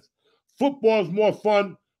Bananas? Football's more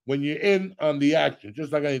fun when you're in on the action,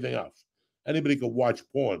 just like anything else. Anybody can watch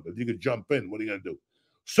porn, but you can jump in. What are you going to do?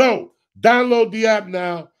 So download the app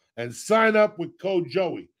now and sign up with code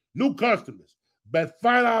Joey. New customers, bet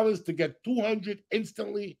 $5 to get $200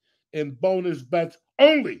 instantly in bonus bets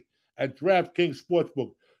only at DraftKings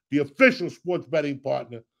Sportsbook, the official sports betting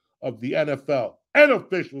partner of the NFL and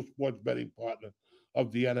official sports betting partner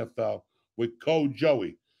of the NFL with code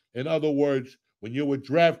Joey. In other words, when you're with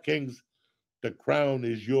DraftKings, the crown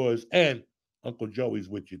is yours, and Uncle Joey's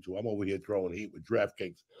with you too. I'm over here throwing heat with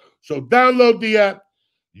DraftKings. So download the app,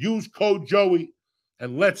 use code Joey,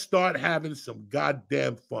 and let's start having some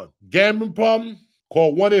goddamn fun. Gambling problem?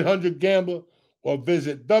 Call 1-800-GAMBLER or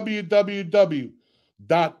visit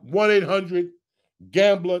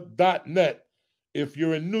www.1800gambler.net. If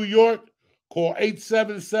you're in New York, call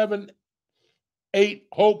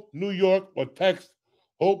 877-8-HOPE-NEW YORK or text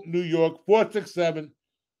HOPE New York 467-369.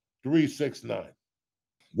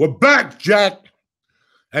 We're back, Jack.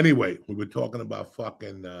 Anyway, we were talking about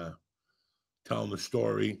fucking telling the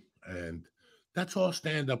story, and that's all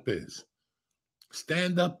stand-up is.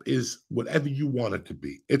 Stand-up is whatever you want it to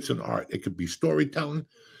be. It's an art. It could be storytelling.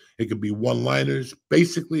 It could be one-liners.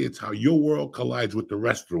 Basically, it's how your world collides with the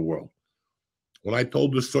rest of the world. When I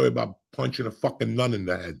told the story about punching a fucking nun in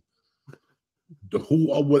the head,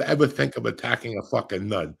 who would ever think of attacking a fucking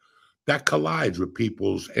nun? That collides with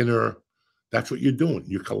people's inner, that's what you're doing.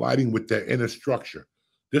 You're colliding with their inner structure.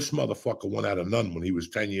 This motherfucker went out a nun when he was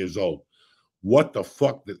 10 years old. What the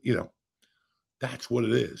fuck, that's what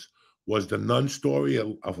it is. Was the nun story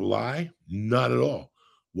a lie? Not at all.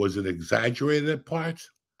 Was it exaggerated at parts?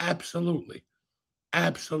 Absolutely.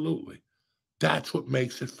 Absolutely. That's what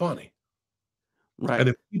makes it funny. Right. And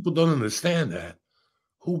if people don't understand that,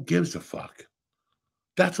 who gives a fuck?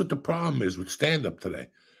 That's what the problem is with stand-up today.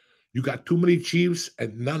 You got too many chiefs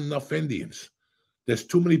and not enough Indians. There's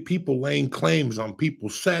too many people laying claims on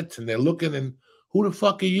people's sets, and they're looking, and who the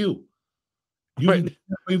fuck are you? You Right.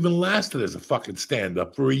 never even lasted as a fucking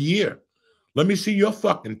stand-up for a year. Let me see your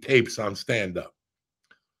fucking tapes on stand-up.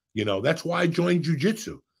 That's why I joined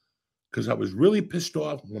jiu-jitsu, because I was really pissed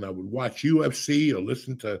off when I would watch UFC or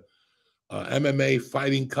listen to MMA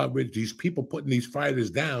fighting coverage. These people putting these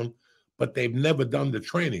fighters down, but they've never done the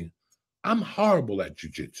training. I'm horrible at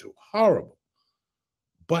jiu-jitsu, horrible.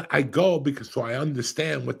 But I go because I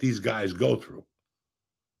understand what these guys go through.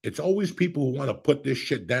 It's always people who want to put this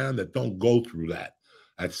shit down that don't go through that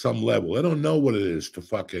at some level. They don't know what it is to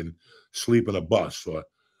fucking sleep in a bus, or,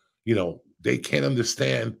 they can't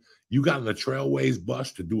understand. You got on the Trailways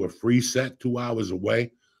bus to do a free set 2 hours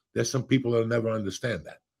away. There's some people that'll never understand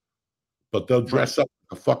that. But they'll dress up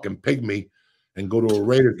like a fucking pygmy and go to a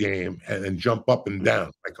Raider game and jump up and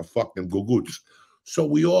down like a fucking gugoots. So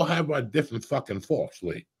we all have our different fucking faults,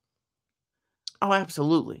 Lee. Oh,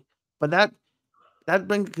 absolutely. But that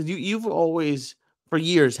brings, because you've always for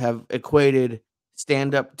years have equated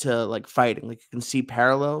stand-up to like fighting. Like you can see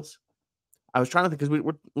parallels. I was trying to think,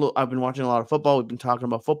 because I've been watching a lot of football. We've been talking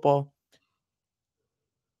about football.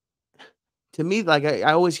 To me, like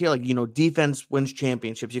I always hear, like, defense wins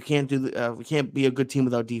championships. You can't we can't be a good team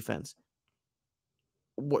without defense.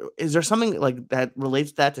 Is there something like that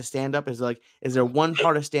relates that to stand-up? Is there one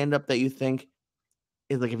part of stand-up that you think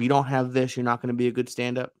is like, if you don't have this, you're not going to be a good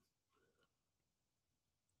stand-up?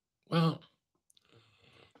 Well,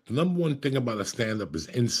 the number one thing about a stand-up is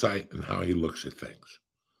insight and how he looks at things.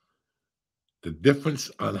 The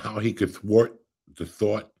difference on how he could thwart the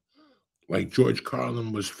thought, like George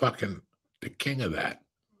Carlin was fucking the king of that.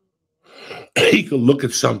 He could look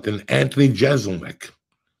at something, Anthony Jeselnik.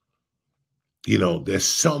 There's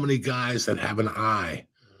so many guys that have an eye.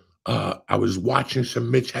 I was watching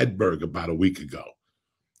some Mitch Hedberg about a week ago.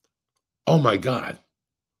 Oh my God.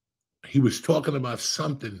 He was talking about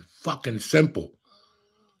something fucking simple.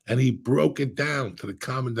 And he broke it down to the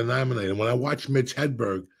common denominator. And when I watched Mitch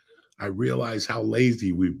Hedberg, I realized how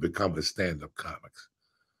lazy we've become as stand-up comics.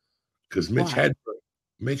 Because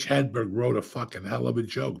Mitch Hedberg wrote a fucking hell of a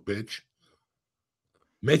joke, bitch.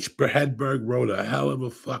 Mitch Hedberg wrote a hell of a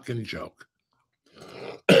fucking joke.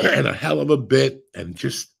 And a hell of a bit. And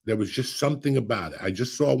there was just something about it. I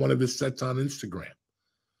just saw one of his sets on Instagram.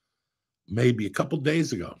 Maybe a couple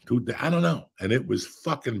days ago. I don't know. And it was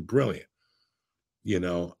fucking brilliant.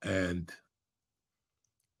 And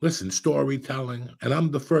listen, storytelling, and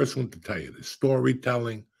I'm the first one to tell you this,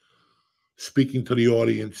 storytelling, speaking to the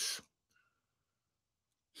audience.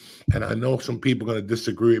 And I know some people are going to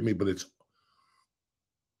disagree with me, but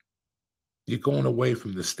you're going away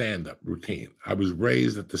from the stand-up routine. I was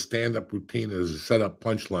raised that the stand-up routine is a set-up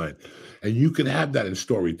punchline, and you can have that in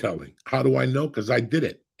storytelling. How do I know? Because I did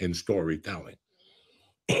it in storytelling.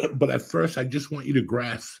 But at first, I just want you to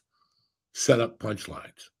grasp set-up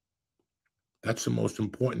punchlines. That's the most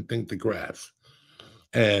important thing to grasp.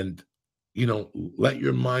 And, let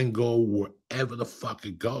your mind go wherever the fuck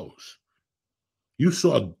it goes. You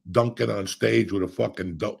saw Duncan on stage with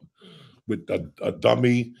a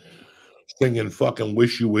dummy singing fucking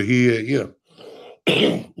Wish You Were Here.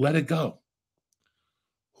 Let it go.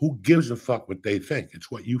 Who gives a fuck what they think? It's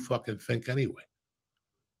what you fucking think anyway.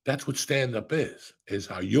 That's what stand-up is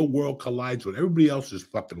how your world collides with everybody else's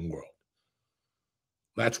fucking world.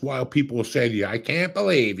 That's why people will say to you, I can't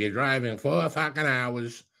believe you're driving 4 fucking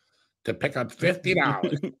hours to pick up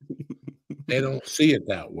 $50. They don't see it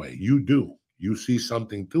that way. You do. You see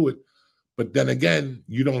something to it. But then again,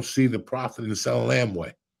 you don't see the profit in selling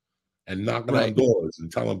Amway and knocking on doors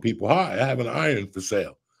and telling people, hi, I have an iron for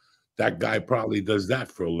sale. That guy probably does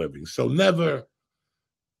that for a living. So never,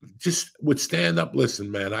 just with stand-up,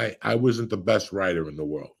 listen, man, I wasn't the best writer in the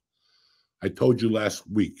world. I told you last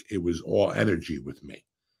week, it was all energy with me.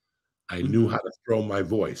 I knew how to throw my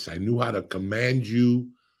voice. I knew how to command you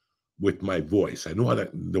with my voice. I knew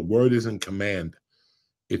the word isn't command.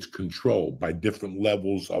 It's controlled by different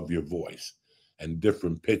levels of your voice and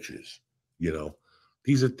different pitches.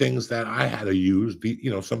 These are things that I had to use.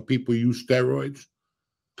 Some people use steroids.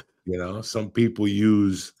 Some people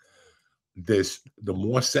use this. The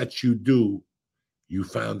more sets you do, you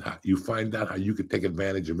find out how you could take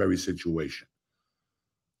advantage of every situation.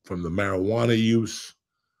 From the marijuana use,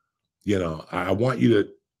 I want you to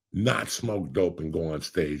not smoke dope and go on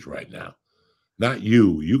stage right now. Not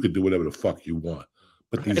you. You could do whatever the fuck you want.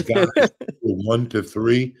 But these guys, 1 to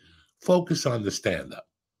 3, focus on the stand-up.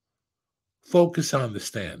 Focus on the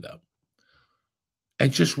stand-up.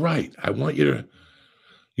 And just write. I want you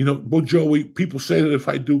to, well, Joey, people say that if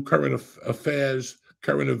I do current affairs,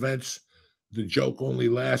 current events, the joke only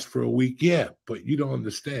lasts for a week. Yeah, but you don't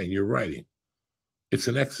understand. You're writing. It's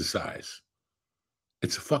an exercise.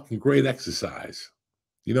 It's a fucking great exercise.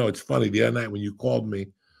 It's funny. The other night when you called me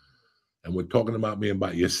and we're talking about me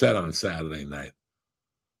about your set on Saturday night,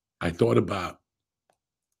 I thought about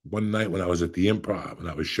one night when I was at the Improv and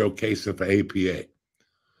I was showcasing for APA.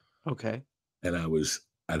 Okay. And I was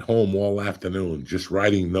at home all afternoon, just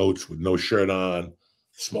writing notes with no shirt on,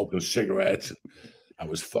 smoking cigarettes. I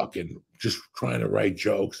was fucking just trying to write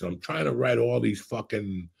jokes. And I'm trying to write all these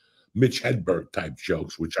fucking Mitch Hedberg type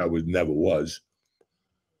jokes, which I never was.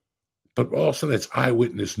 But all of a sudden, it's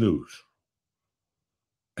eyewitness news.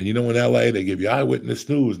 And in LA, they give you eyewitness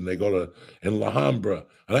news and they go in La Habra.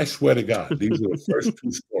 And I swear to God, these are the first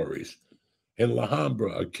 2 stories. In La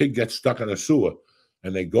Habra, a kid gets stuck in a sewer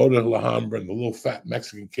and they go to La Habra and the little fat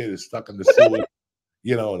Mexican kid is stuck in the sewer,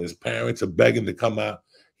 and his parents are begging to come out.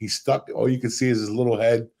 He's stuck. All you can see is his little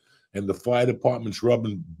head and the fire department's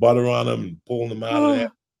rubbing butter on him and pulling him out of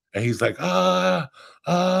there. And he's like, And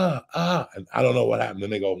I don't know what happened.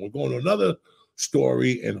 And they go, we're going to another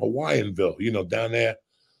story in Hawaiianville, down there.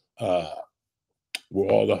 Where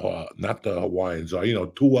all not the Hawaiians are,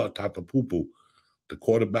 Tua Tatapupu, the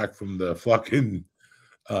quarterback from the fucking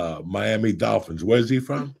Miami Dolphins. Where's he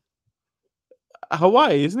from?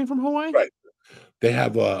 Hawaii. Isn't he from Hawaii? Right. They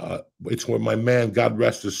have it's where my man, God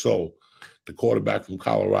rest his soul, the quarterback from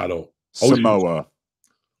Colorado. Samoa.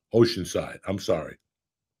 Oceanside. I'm sorry.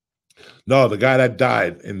 No, the guy that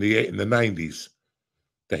died in the 90s,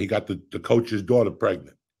 that he got the coach's daughter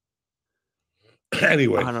pregnant.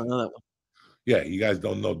 Anyway. I don't know that one. Yeah, you guys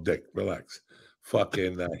don't know Dick. Relax.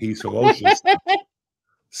 Fucking, he's from Oceanside.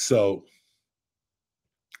 So,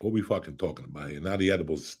 what we fucking talking about here? Now the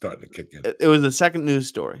edibles are starting to kick in. It was the second news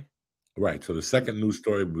story. Right. So the second news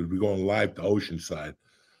story, we're going live to Oceanside,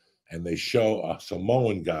 and they show a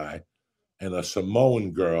Samoan guy and a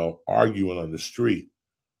Samoan girl arguing on the street,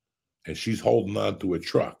 and she's holding on to a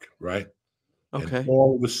truck, right? And Okay.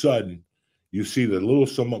 all of a sudden, you see the little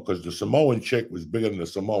Samoan, because the Samoan chick was bigger than the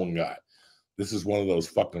Samoan guy. This is one of those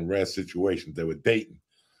fucking rare situations. They were dating.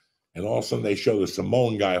 And all of a sudden, they show the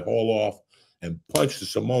Samoan guy haul off and punch the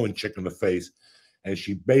Samoan chick in the face. And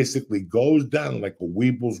she basically goes down like a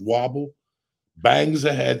Weeble's wobble, bangs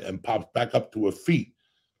her head, and pops back up to her feet.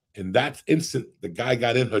 In that instant, the guy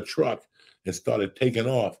got in her truck and started taking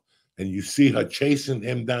off. And you see her chasing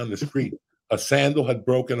him down the street. Her sandal had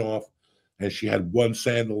broken off, and she had one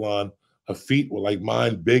sandal on. Her feet were like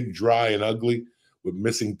mine, big, dry, and ugly, with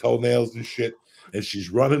missing toenails and shit. And she's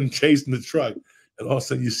running and chasing the truck. And all of a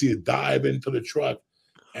sudden, you see her dive into the truck,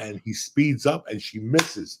 and he speeds up, and she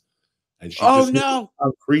misses. And she just hits the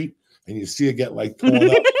concrete, and you see her get like torn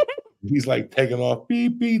up. He's like taking off,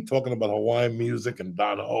 beep, beep, talking about Hawaiian music and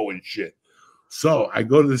Don Ho and shit. So I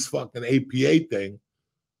go to this fucking APA thing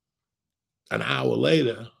an hour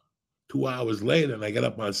later, 2 hours later, and I get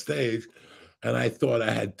up on stage, and I thought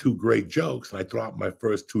I had two great jokes, and I threw out my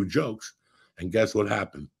first two jokes, and guess what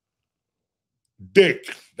happened? Dick.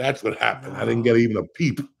 That's what happened. I didn't get even a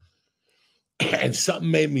peep. And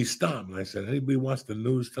something made me stop, and I said, anybody wants the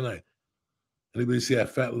news tonight? Anybody see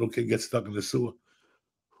that fat little kid get stuck in the sewer?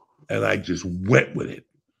 And I just went with it.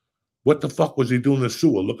 What the fuck was he doing in the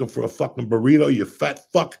sewer? Looking for a fucking burrito? You fat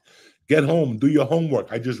fuck. Get home. Do your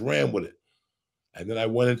homework. I just ran with it. And then I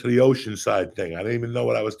went into the Oceanside thing. I didn't even know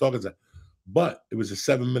what I was talking about. But it was a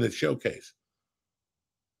 7-minute showcase.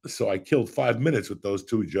 So I killed 5 minutes with those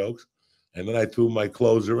two jokes. And then I threw my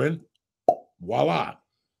closer in. Voila.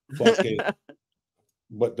 Fucking.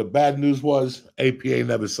 But the bad news was APA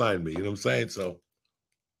never signed me. You know what I'm saying? So.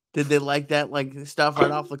 Did they like that stuff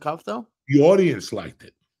right off the cuff, though? The audience liked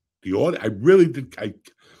it. I really did.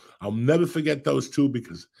 I'll never forget those two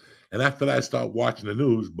because, and after that, I started watching the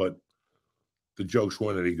news, but the jokes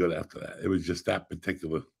weren't any good after that. It was just that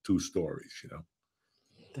particular two stories, you know.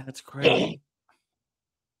 That's crazy.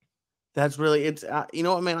 That's really, it's, you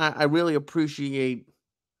know what, man? I really appreciate,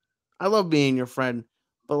 I love being your friend,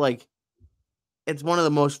 but like, it's one of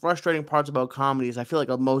the most frustrating parts about comedy is I feel like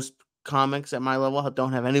most comics at my level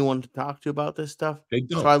don't have anyone to talk to about this stuff. They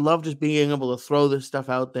don't. So I love just being able to throw this stuff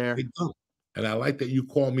out there. They don't. And I like that you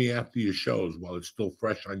call me after your shows while it's still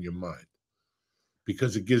fresh on your mind,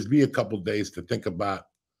 because it gives me a couple days to think about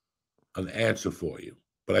an answer for you.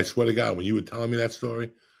 But I swear to God, when you were telling me that story,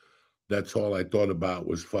 that's all I thought about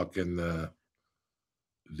was fucking the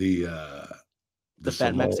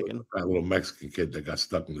fat Mexican, that little Mexican kid that got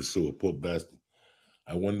stuck in the sewer. Poor bastard.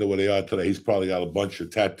 I wonder where they are today. He's probably got a bunch of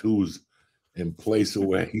tattoos in place of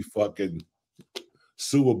where he fucking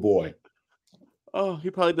sewer boy. Oh, he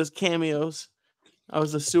probably does cameos. I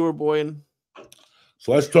was a sewer boy. And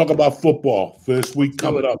so let's talk about football for this week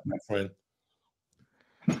coming up, my friend.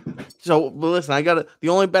 So, but listen, I got it. The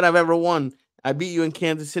only bet I've ever won, I beat you in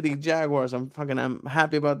Kansas City Jaguars. I'm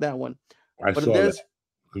happy about that one. I saw that.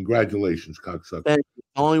 Congratulations, cocksucker. The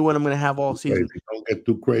only one I'm going to have all season. Don't get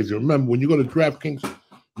too crazy. Remember, when you go to DraftKings,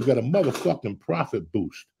 you got a motherfucking profit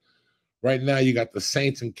boost. Right now, you got the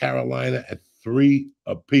Saints and Carolina at 3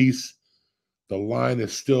 apiece. The line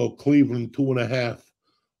is still Cleveland 2.5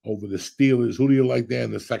 over the Steelers. Who do you like there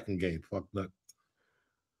in the second game? Fuck nut.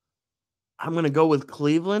 I'm going to go with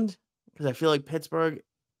Cleveland because I feel like Pittsburgh,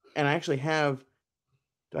 and I actually have.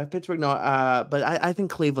 Do I have Pittsburgh? No, but I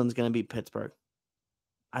think Cleveland's going to beat Pittsburgh.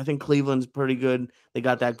 I think Cleveland's pretty good. They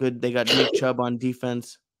got that good. They got Nick Chubb on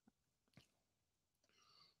defense.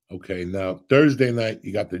 Okay, now Thursday night,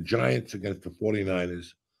 you got the Giants against the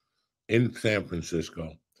 49ers in San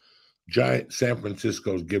Francisco. San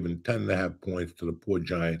Francisco's given 10.5 points to the poor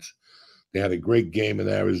Giants. They had a great game in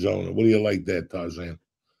Arizona. What do you like there, Tarzan?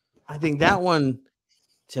 I think that one,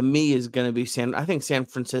 to me, is going to be I think San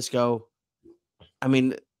Francisco,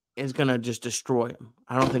 is going to just destroy them.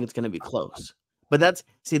 I don't think it's going to be close. But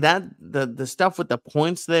the stuff with the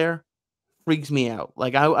points there freaks me out.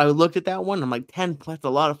 Like I looked at that one, I'm like 10 plus a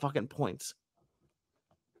lot of fucking points.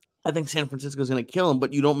 I think San Francisco is going to kill them,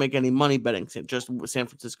 but you don't make any money betting just San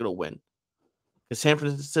Francisco to win. Because San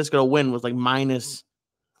Francisco to win was like minus,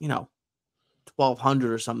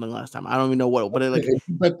 1,200 or something last time. I don't even know what. But if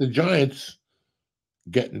you bet the Giants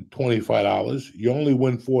getting $25, you only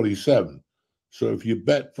win 47. So if you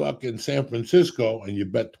bet fucking San Francisco and you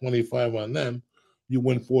bet 25 on them, you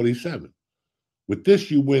win 47. With this,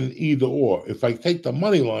 you win either or. If I take the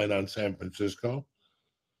money line on San Francisco,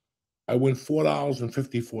 I win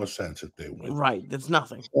 $4.54 if they win. Right, that's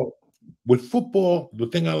nothing. So with football, the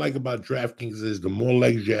thing I like about DraftKings is the more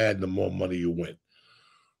legs you add, the more money you win.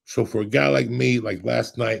 So for a guy like me, like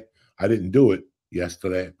last night, I didn't do it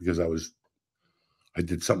yesterday because I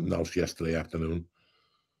did something else yesterday afternoon.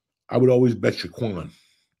 I would always bet Shaquan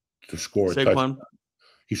to score a touchdown. Saquon.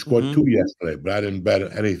 He scored 2 yesterday, but I didn't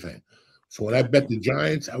bet anything. So when I bet the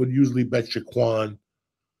Giants, I would usually bet Shaquan,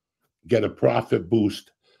 get a profit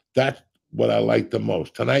boost. That's what I like the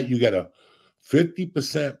most. Tonight, you get a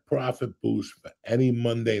 50% profit boost for any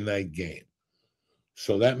Monday night game.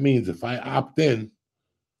 So that means if I opt in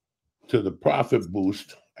to the profit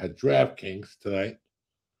boost at DraftKings tonight,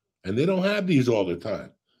 and they don't have these all the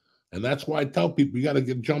time, and that's why I tell people you got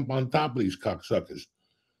to jump on top of these cocksuckers.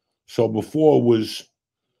 So before was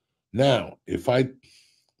now, if I,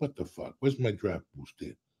 what the fuck? Where's my draft boost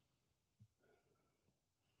here?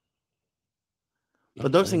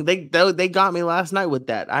 But those things, they got me last night with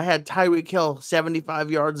that. I had Tyreek Hill 75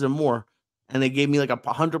 yards or more, and they gave me like a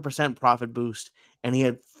 100% profit boost, and he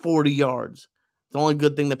had 40 yards. The only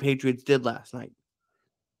good thing the Patriots did last night.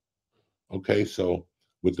 Okay, so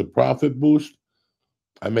with the profit boost,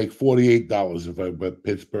 I make $48 if I bet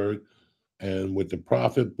Pittsburgh. And with the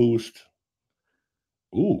profit boost,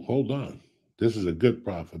 ooh, hold on. This is a good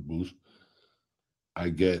profit boost. I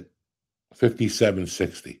get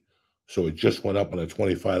 $57.60. So it just went up on a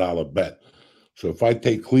 $25 bet. So if I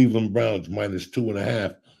take Cleveland Browns minus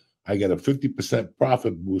 2.5, I get a 50%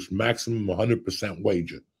 profit boost, maximum 100%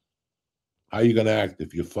 wager. How are you going to act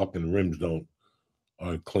if your fucking rims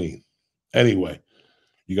aren't clean? Anyway,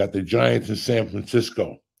 you got the Giants in San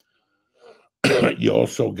Francisco. You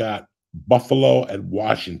also got Buffalo and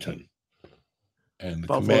Washington. And the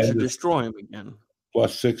Buffalo should destroy him again.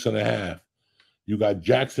 Plus 6.5. You got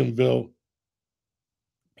Jacksonville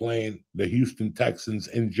playing the Houston Texans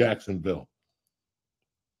in Jacksonville.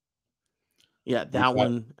 Yeah, that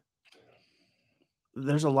one.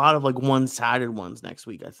 There's a lot of like one-sided ones next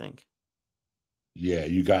week, I think. Yeah,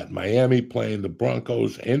 you got Miami playing the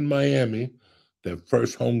Broncos in Miami. Their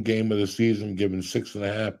first home game of the season, given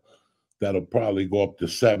 6.5. That'll probably go up to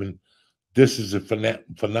 7. This is a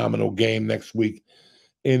phenomenal game next week.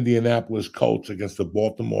 Indianapolis Colts against the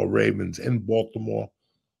Baltimore Ravens in Baltimore.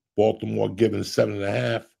 Baltimore given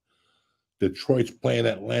 7.5. Detroit's playing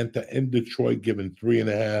Atlanta in Detroit, given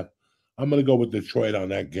 3.5. I'm going to go with Detroit on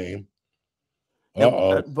that game. Can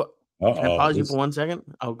I pause you for 1 second?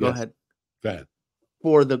 Oh, go ahead. Go ahead.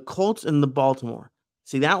 For the Colts and the Baltimore.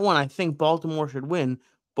 See, that one, I think Baltimore should win.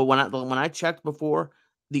 But when I checked before,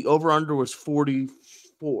 the over-under was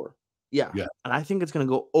 44. Yeah. And I think it's going to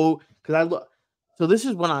go, because I look. So this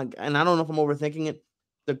is when and I don't know if I'm overthinking it.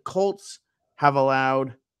 The Colts have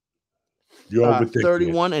allowed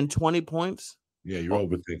 31 and 20 points. Yeah, you're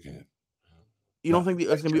overthinking it. You don't think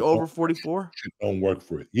it's going to be over 44? Don't work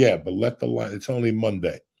for it. Yeah, but let the line, it's only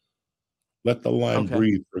Monday. Let the line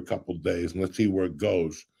breathe for a couple of days and let's see where it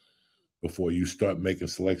goes before you start making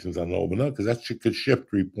selections on over. No, because that could shift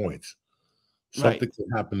 3 points. Something could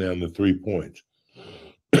happen there on the 3 points.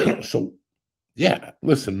 So, yeah,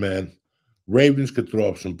 listen, man. Ravens could throw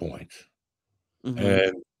up some points.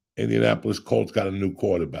 And Indianapolis Colts got a new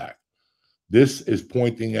quarterback. This is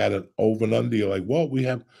pointing at an over and under. You're like, well,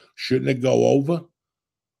 shouldn't it go over?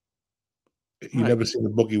 You never seen a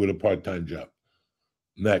bookie with a part-time job.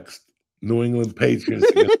 Next, New England Patriots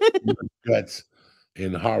against the Jets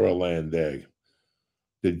in Horrorland Day.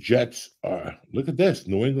 The Jets are, look at this.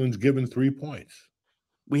 New England's given 3 points.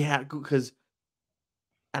 We had,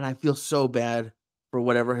 and I feel so bad for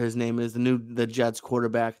whatever his name is, the Jets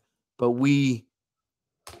quarterback, but we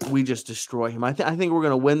just destroy him. I think we're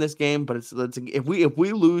gonna win this game, but if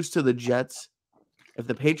we lose to the Jets, if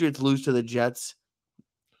the Patriots lose to the Jets,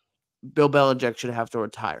 Bill Belichick should have to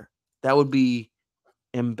retire. That would be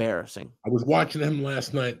embarrassing. I was watching him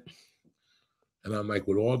last night, and I'm like,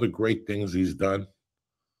 with all the great things he's done,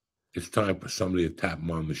 it's time for somebody to tap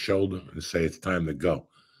him on the shoulder and say it's time to go.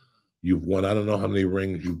 You've won I don't know how many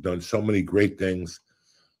rings. You've done so many great things.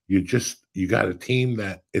 You got a team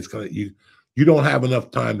that you don't have enough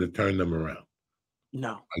time to turn them around.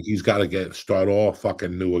 No. Like he's got to start all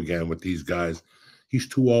fucking new again with these guys. He's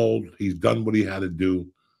too old. He's done what he had to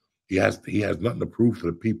do. He has nothing to prove to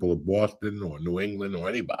the people of Boston or New England or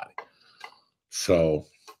anybody. So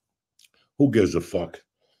who gives a fuck?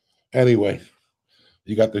 Anyway,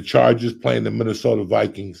 you got the Chargers playing the Minnesota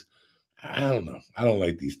Vikings. I don't know. I don't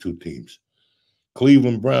like these two teams.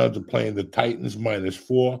 Cleveland Browns are playing the Titans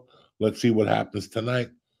 -4. Let's see what happens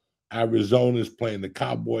tonight. Arizona is playing the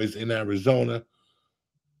Cowboys in Arizona.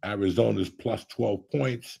 Arizona's plus 12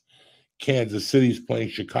 points. Kansas City's playing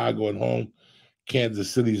Chicago at home.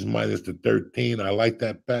 Kansas City's -13. I like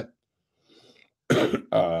that bet.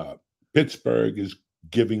 Pittsburgh is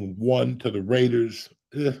giving 1 to the Raiders.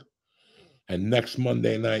 And next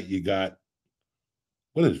Monday night, you got,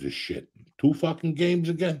 what is this shit? 2 fucking games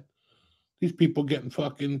again? These people getting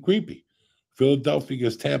fucking creepy. Philadelphia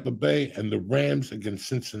against Tampa Bay and the Rams against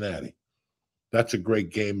Cincinnati. That's a great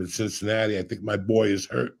game in Cincinnati. I think my boy is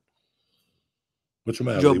hurt. What's the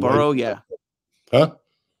matter? Joe Burrow, yeah. Huh?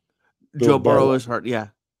 Joe Burrow is hurt, yeah.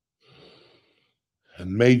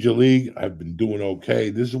 And Major League, I've been doing okay.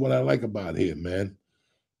 This is what I like about here, man.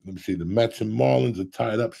 Let me see. The Mets and Marlins are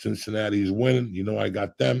tied up. Cincinnati's winning. You know I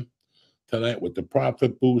got them tonight with the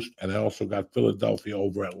profit boost. And I also got Philadelphia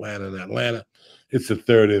over Atlanta and Atlanta. It's the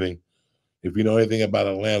third inning. If you know anything about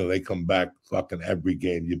Atlanta, they come back fucking every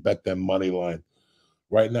game. You bet them money line.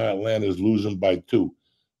 Right now, Atlanta's losing by 2.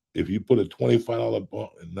 If you put a $25 ball,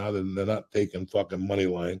 and now they're not taking fucking money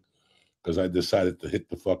line because I decided to hit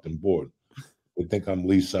the fucking board. They think I'm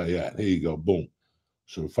Lee Sayat. Here you go. Boom.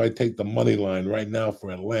 So if I take the money line right now for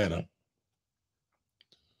Atlanta,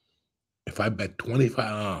 if I bet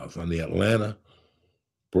 $25 on the Atlanta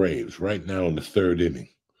Braves right now in the third inning,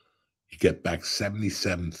 you get back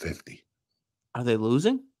 $77.50. Are they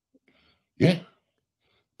losing? Yeah.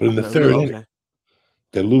 But in the third inning,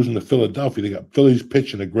 they're losing to Philadelphia. They got Phillies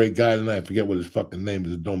pitching a great guy tonight. I forget what his fucking name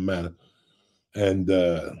is. It don't matter. And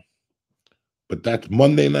but that's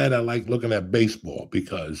Monday night. I like looking at baseball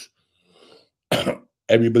because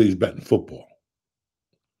everybody's betting football.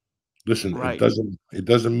 Listen, right. it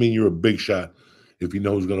doesn't mean you're a big shot if you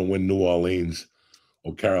know who's going to win New Orleans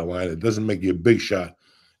or Carolina. It doesn't make you a big shot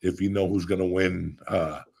if you know who's going to win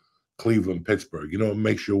Cleveland, Pittsburgh. You know what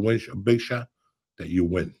makes you a big shot? That you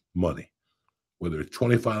win money, whether it's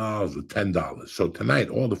 $25 or $10. So tonight,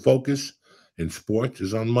 all the focus in sports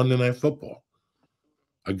is on Monday Night Football.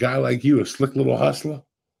 A guy like you, a slick little hustler,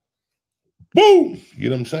 boom! You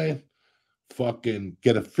know what I'm saying? Fucking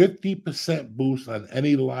get a 50% boost on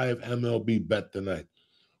any live MLB bet tonight.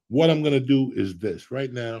 What I'm going to do is this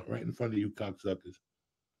right now, right in front of you cocksuckers.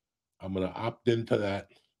 I'm going to opt into that.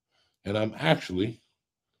 And I'm actually,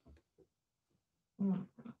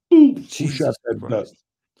 who shot that duck?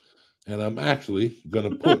 And I'm actually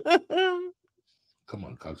going to put, come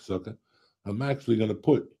on, cocksucker. I'm actually going to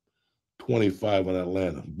put 25 on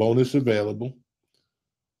Atlanta. Bonus available.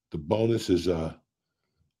 The bonus is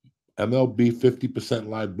MLB 50%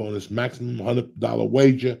 live bonus, maximum $100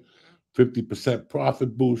 wager, 50%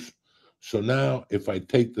 profit boost. So now if I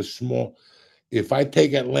take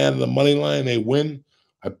Atlanta the money line, they win.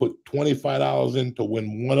 I put $25 in to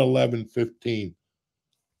win $111.15.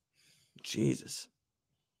 Jesus.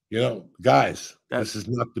 You know, guys, this is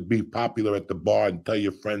not to be popular at the bar and tell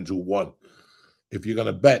your friends who won. If you're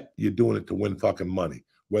gonna bet, you're doing it to win fucking money.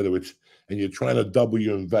 And you're trying to double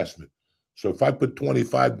your investment. So if I put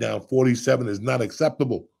 25 down, 47 is not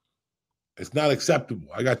acceptable. It's not acceptable.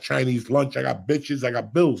 I got Chinese lunch. I got bitches. I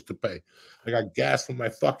got bills to pay. I got gas for my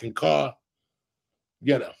fucking car.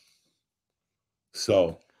 You know.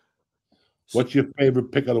 So, what's your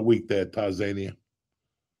favorite pick of the week there, Tarzania?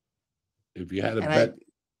 If you had a bet.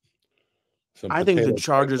 I think the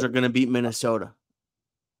Chargers are going to beat Minnesota.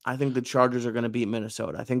 I think the Chargers are going to beat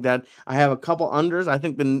Minnesota. I think that I have a couple unders. I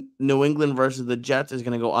think the New England versus the Jets is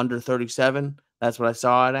going to go under 37. That's what I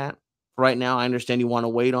saw it at. Right now, I understand you want to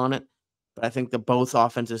wait on it, but I think that both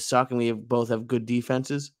offenses suck and both have good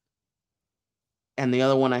defenses. And the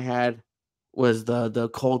other one I had was the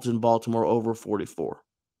Colts in Baltimore over 44.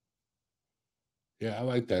 Yeah, I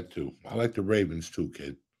like that too. I like the Ravens too,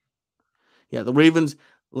 kid. Yeah, the Ravens,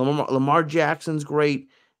 Lamar Jackson's great.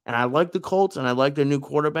 And I like the Colts, and I like their new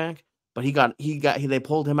quarterback, but they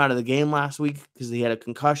pulled him out of the game last week because he had a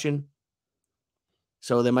concussion.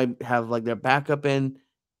 So they might have like their backup in.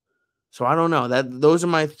 So I don't know. Those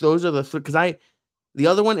are the three. Because the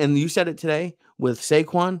other one, and you said it today with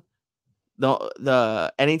Saquon,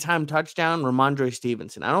 the anytime touchdown, Ramondre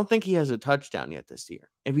Stevenson. I don't think he has a touchdown yet this year.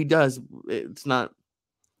 If he does, it's not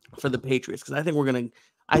for the Patriots because I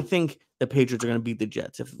think the Patriots are gonna beat the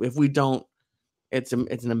Jets. If we don't. It's an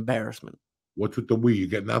embarrassment. What's with the we? You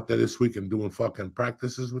getting out there this week and doing fucking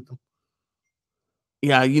practices with them?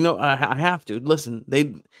 Yeah, you know, I have to. Listen,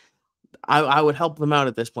 I would help them out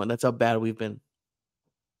at this point. That's how bad we've been.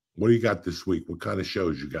 What do you got this week? What kind of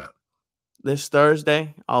shows you got? This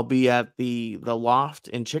Thursday, I'll be at the Loft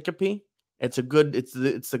in Chicopee. It's a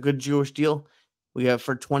good Jewish deal. We have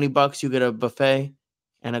for $20, you get a buffet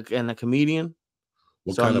and a comedian.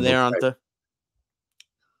 So I'm there on the.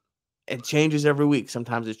 It changes every week.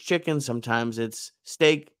 Sometimes it's chicken, sometimes it's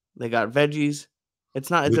steak. They got veggies.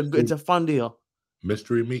 It's a fun deal.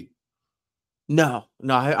 Mystery meat? No.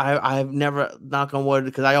 I have never, knock on wood,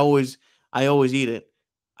 because I always eat it.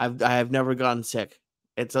 I have never gotten sick.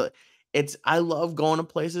 I love going to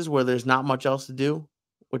places where there's not much else to do,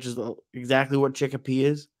 which is exactly what Chicopee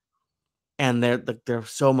is, and they're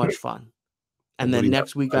so much fun. And what do then you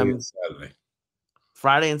next have week Friday I'm and Saturday?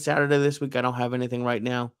 Friday and Saturday this week. I don't have anything right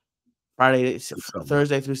now. Friday,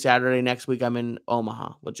 Thursday through Saturday next week, I'm in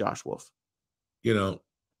Omaha with Josh Wolf. You know,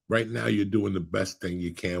 right now you're doing the best thing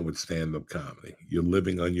you can with stand-up comedy. You're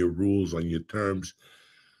living on your rules, on your terms.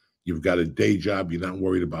 You've got a day job. You're not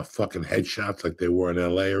worried about fucking headshots like they were in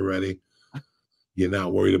LA already. You're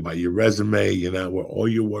not worried about your resume. You're not. All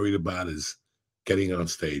you're worried about is getting on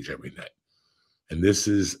stage every night. And this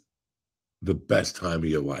is the best time of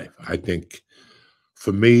your life. I think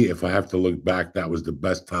for me, if I have to look back, that was the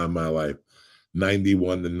best time of my life.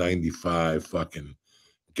 91 to 95, fucking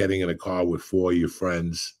getting in a car with 4 of your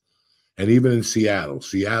friends. And even in Seattle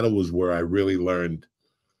was where I really learned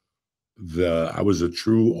I was a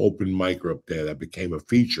true open micer up there that became a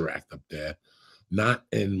feature act up there, not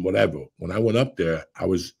in whatever. When I went up there, I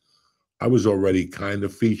was already kind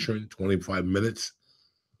of featuring 25 minutes,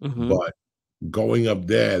 but going up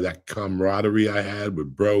there, that camaraderie I had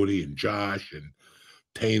with Brody and Josh and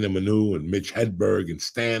Tana Manu and Mitch Hedberg and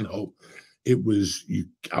Stanhope, it was,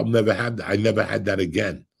 I'll never have that. I never had that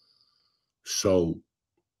again. So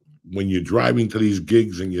when you're driving to these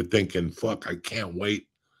gigs and you're thinking, fuck, I can't wait,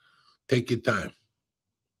 take your time.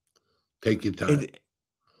 Take your time.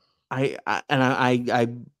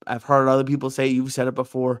 I've heard other people say, you've said it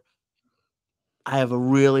before, I have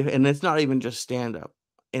and it's not even just stand-up.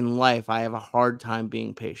 In life, I have a hard time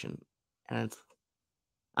being patient. And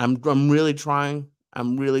I'm really trying.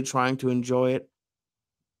 I'm really trying to enjoy it.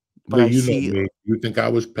 But Lee, you know me. You think I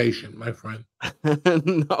was patient, my friend?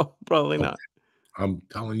 No, probably not. I'm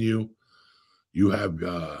telling you, you have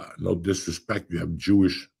no disrespect. You have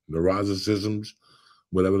Jewish neuroticisms,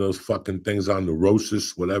 whatever those fucking things are,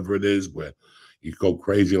 neurosis, whatever it is, where you go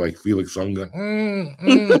crazy like Felix Unger.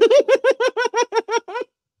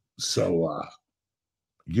 So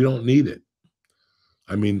you don't need it.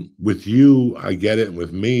 I mean, with you, I get it. And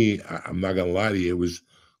with me, I'm not going to lie to you.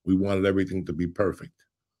 We wanted everything to be perfect.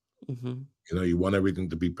 You know, you want everything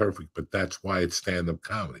to be perfect, but that's why it's stand-up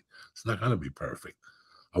comedy. It's not going to be perfect.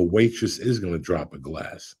 A waitress is going to drop a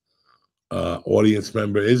glass. Audience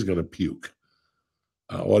member is going to puke.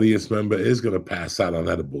 Audience member is going to pass out on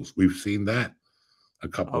edibles. We've seen that a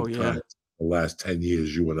couple of times in the last 10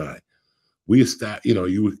 years, you and I.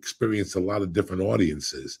 You experience a lot of different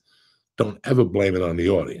audiences. Don't ever blame it on the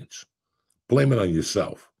audience. Blame it on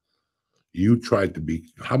yourself. You tried to be,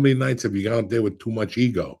 how many nights have you gone out there with too much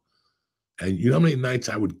ego? And you know how many nights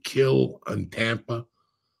I would kill on Tampa?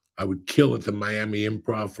 I would kill at the Miami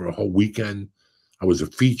Improv for a whole weekend. I was a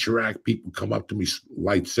feature act. People come up to me,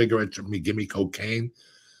 light cigarettes with me, give me cocaine.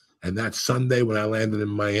 And that Sunday when I landed in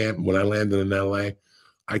Miami, when I landed in LA,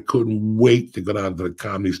 I couldn't wait to go down to the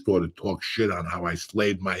Comedy Store to talk shit on how I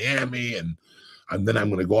slayed Miami. And then I'm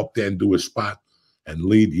going to go up there and do a spot and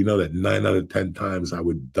lead. You know that 9 out of 10 times I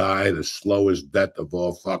would die the slowest death of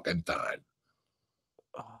all fucking time.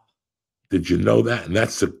 Did you know that? And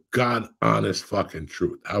that's the God honest fucking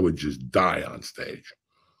truth. I would just die on stage.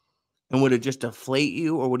 And would it just deflate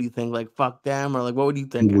you, or would you think like fuck them, or like what would you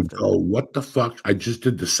think? You would go, what the fuck? I just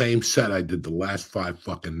did the same set I did the last 5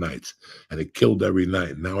 fucking nights, and it killed every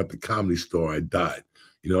night. And now at the Comedy Store, I died.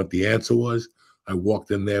 You know what the answer was? I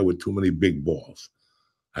walked in there with too many big balls.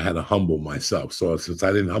 I had to humble myself. So since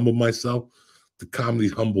I didn't humble myself, the comedy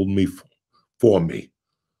humbled me for me.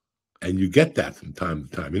 And you get that from time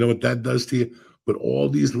to time. You know what that does to you? But all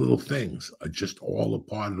these little things are just all a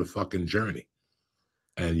part of the fucking journey.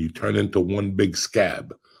 And you turn into one big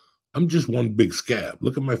scab. I'm just one big scab.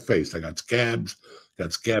 Look at my face. I got scabs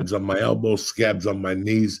on my elbows, scabs on my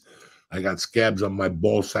knees. I got scabs on my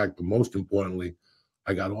ball sack. But most importantly,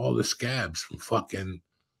 I got all the scabs from fucking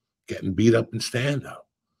getting beat up and stand up.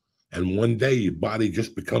 And one day your body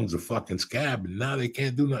just becomes a fucking scab, and now they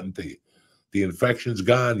can't do nothing to you. The infection's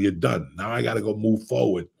gone, you're done. Now I got to go move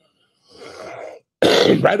forward.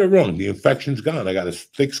 Right or wrong, the infection's gone. I got a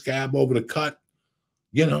thick scab over the cut.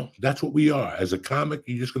 You know, that's what we are. As a comic,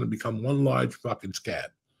 you're just going to become one large fucking scab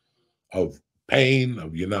of pain,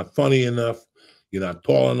 of you're not funny enough, you're not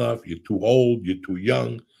tall enough, you're too old, you're too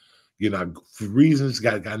young, you're not, for reasons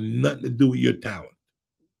got nothing to do with your talent.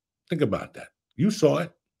 Think about that. You saw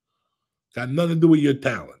it. Got nothing to do with your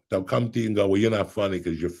talent. They'll come to you and go, well, you're not funny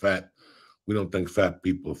because you're fat. We don't think fat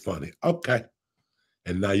people are funny. Okay.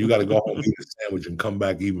 And now you got to go home, eat a sandwich, and come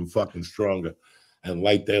back even fucking stronger and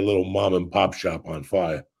light their little mom and pop shop on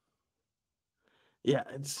fire. Yeah,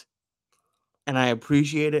 and I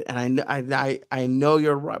appreciate it. And I know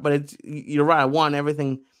you're right, but you're right. I want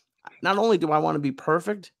everything. Not only do I want to be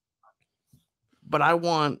perfect, but I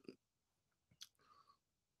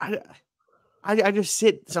just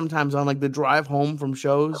sit sometimes on like the drive home from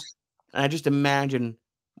shows, And I just imagine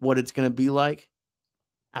what it's going to be like.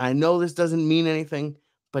 And I know this doesn't mean anything,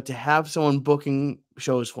 but to have someone booking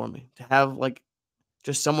shows for me, to have like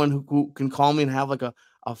just someone who can call me and have like a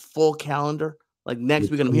full calendar, like next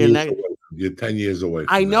week I'm here next. You're 10 years away.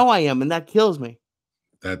 I know I am, and that kills me.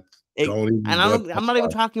 I'm not even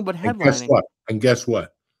talking about headlining. And guess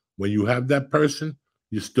what? When you have that person,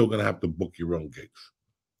 you're still going to have to book your own gigs.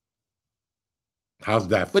 How's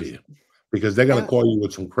that for you? Because they're going to call you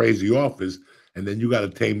with some crazy offers, and then you got to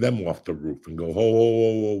tame them off the roof and go,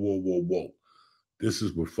 whoa. This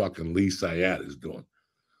is what fucking Lee Syed is doing.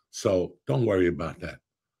 So don't worry about that.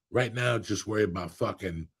 Right now, just worry about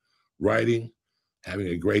fucking writing, having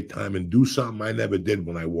a great time, and do something I never did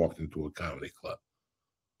when I walked into a comedy club.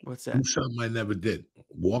 What's that? Do something I never did.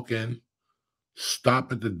 Walk in,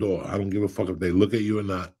 stop at the door. I don't give a fuck if they look at you or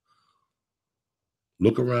not.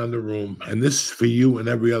 Look around the room. And this is for you and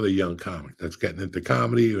every other young comic that's getting into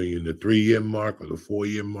comedy, or in the 3-year mark or the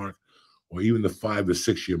 4-year mark, or even the 5 or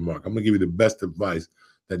 6-year mark. I'm going to give you the best advice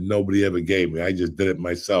that nobody ever gave me. I just did it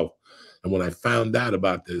myself. And when I found out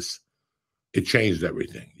about this, it changed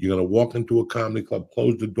everything. You're going to walk into a comedy club,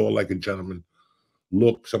 close the door like a gentleman.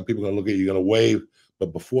 Look, some people are going to look at you, you're going to wave.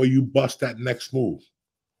 But before you bust that next move,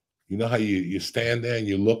 you know how you stand there and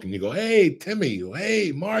you look and you go, hey, Timmy,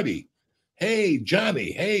 hey, Marty, hey,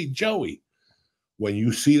 Johnny, hey, Joey. When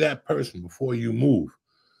you see that person before you move,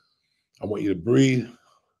 I want you to breathe,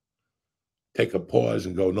 take a pause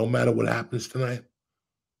and go, no matter what happens tonight,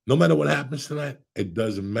 it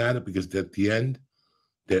doesn't matter, because at the end,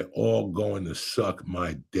 they're all going to suck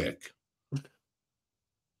my dick.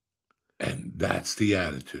 And that's the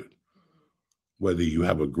attitude. Whether you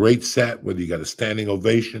have a great set, whether you got a standing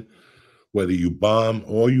ovation, whether you bomb,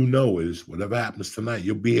 all you know is whatever happens tonight,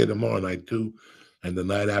 you'll be here tomorrow night too, and the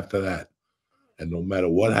night after that. And no matter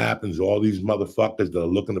what happens, all these motherfuckers that are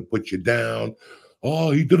looking to put you down, oh,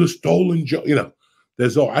 he did a stolen joke. You know,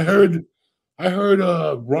 there's all. I heard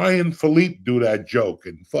Ryan Philippe do that joke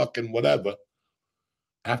and fucking whatever.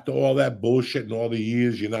 After all that bullshit and all the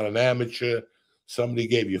years, you're not an amateur. Somebody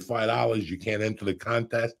gave you $5, you can't enter the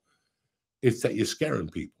contest. It's that you're scaring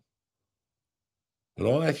people. When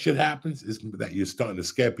all that shit happens, it's that you're starting to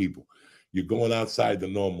scare people. You're going outside the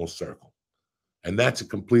normal circle. And that's a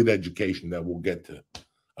complete education that we'll get to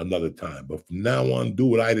another time. But from now on, do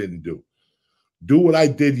what I didn't do. Do what I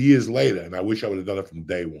did years later, and I wish I would have done it from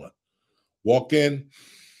day one. Walk in,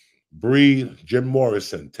 breathe, Jim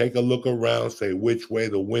Morrison. Take a look around, say which way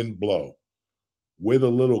the wind blow. With a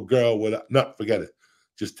little girl, forget it.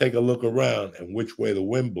 Just take a look around and which way the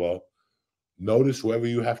wind blow. Notice whoever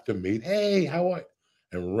you have to meet. Hey, how are you?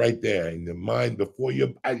 And right there in your mind,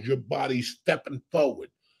 as your body's stepping forward,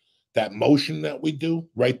 that motion that we do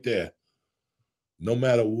right there, no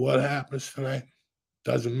matter what happens tonight,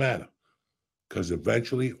 doesn't matter. Because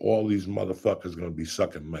eventually all these motherfuckers are going to be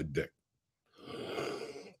sucking my dick.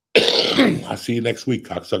 I'll see you next week,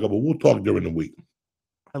 cocksucker, but we'll talk during the week.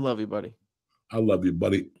 I love you, buddy. I love you,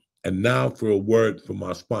 buddy. And now for a word from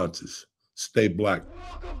our sponsors. Stay black.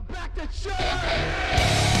 Welcome back to church!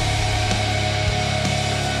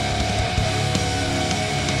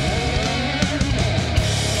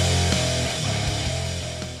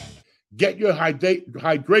 Get your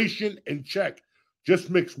hydration in check. Just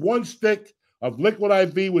mix 1 stick of liquid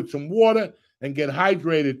IV with some water and get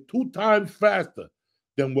hydrated 2 times faster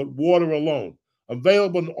than with water alone.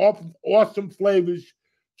 Available in awesome flavors: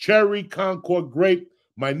 cherry, Concord grape.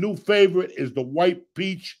 My new favorite is the white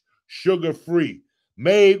peach, sugar-free.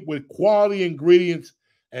 Made with quality ingredients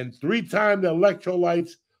and 3 times the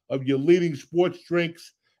electrolytes of your leading sports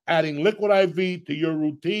drinks. Adding liquid IV to your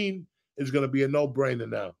routine is going to be a no-brainer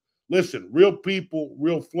now. Listen, real people,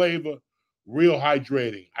 real flavor, real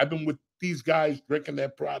hydrating. I've been with these guys drinking their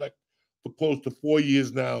product for close to 4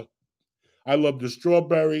 years now. I love the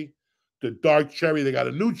strawberry, the dark cherry. They got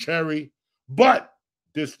a new cherry, but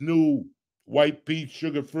this new white peach,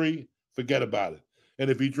 sugar-free, forget about it. And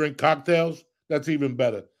if you drink cocktails, that's even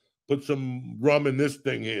better. Put some rum in this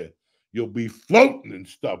thing here. You'll be floating and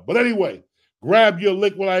stuff. But anyway, grab your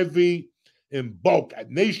liquid IV in bulk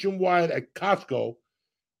nationwide at Costco.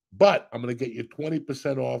 But I'm going to get you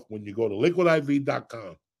 20% off when you go to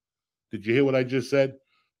liquidiv.com. Did you hear what I just said?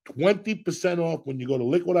 20% off when you go to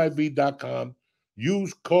liquidiv.com.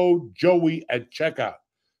 Use code Joey at checkout.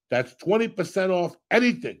 That's 20% off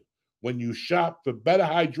anything when you shop for better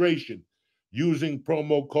hydration using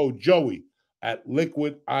promo code Joey at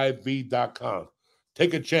liquidiv.com.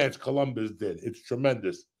 Take a chance. Columbus did. It's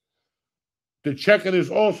tremendous. The check-in is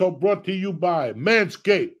also brought to you by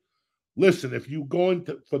Manscaped. Listen, if you're going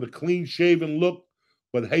for the clean-shaven look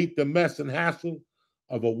but hate the mess and hassle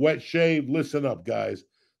of a wet shave? Listen up, guys.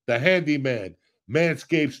 The Handyman,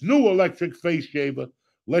 Manscaped's new electric face shaver,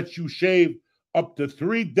 lets you shave up to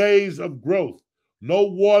 3 days of growth. No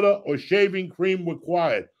water or shaving cream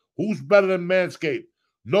required. Who's better than Manscaped?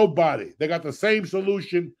 Nobody. They got the same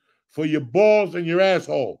solution for your balls and your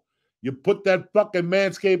asshole. You put that fucking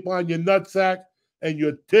Manscaped on your nutsack and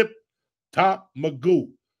your tip-top magoo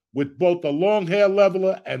with both a long hair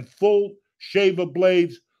leveler and full shaver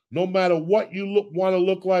blades. No matter what you want to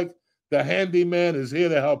look like, the Handyman is here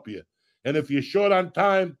to help you. And if you're short on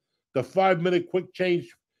time, the 5-minute quick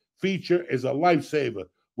change feature is a lifesaver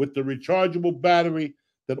with the rechargeable battery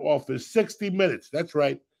that offers 60 minutes. That's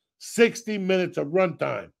right, 60 minutes of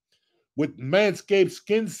runtime. With Manscaped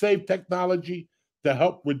skin-safe technology to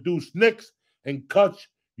help reduce nicks and cuts,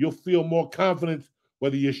 you'll feel more confident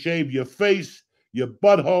whether you shave your face, your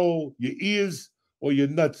butthole, your ears, or your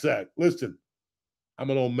nutsack. Listen, I'm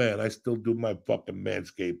an old man. I still do my fucking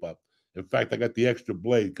Manscape up. In fact, I got the extra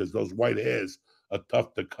blade because those white hairs are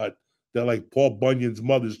tough to cut. They're like Paul Bunyan's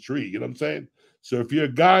mother's tree. You know what I'm saying? So if you're a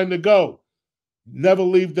guy on the go, never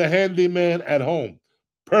leave the Handyman at home.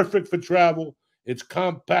 Perfect for travel. It's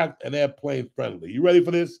compact and airplane friendly. You ready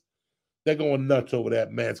for this? They're going nuts over there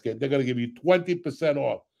at Manscaped. They're going to give you 20%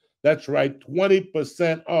 off. That's right,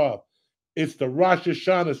 20% off. It's the Rosh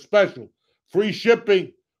Hashanah special. Free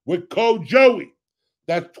shipping with code Joey.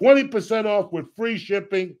 That's 20% off with free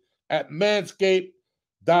shipping at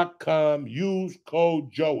manscaped.com. Use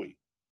code Joey.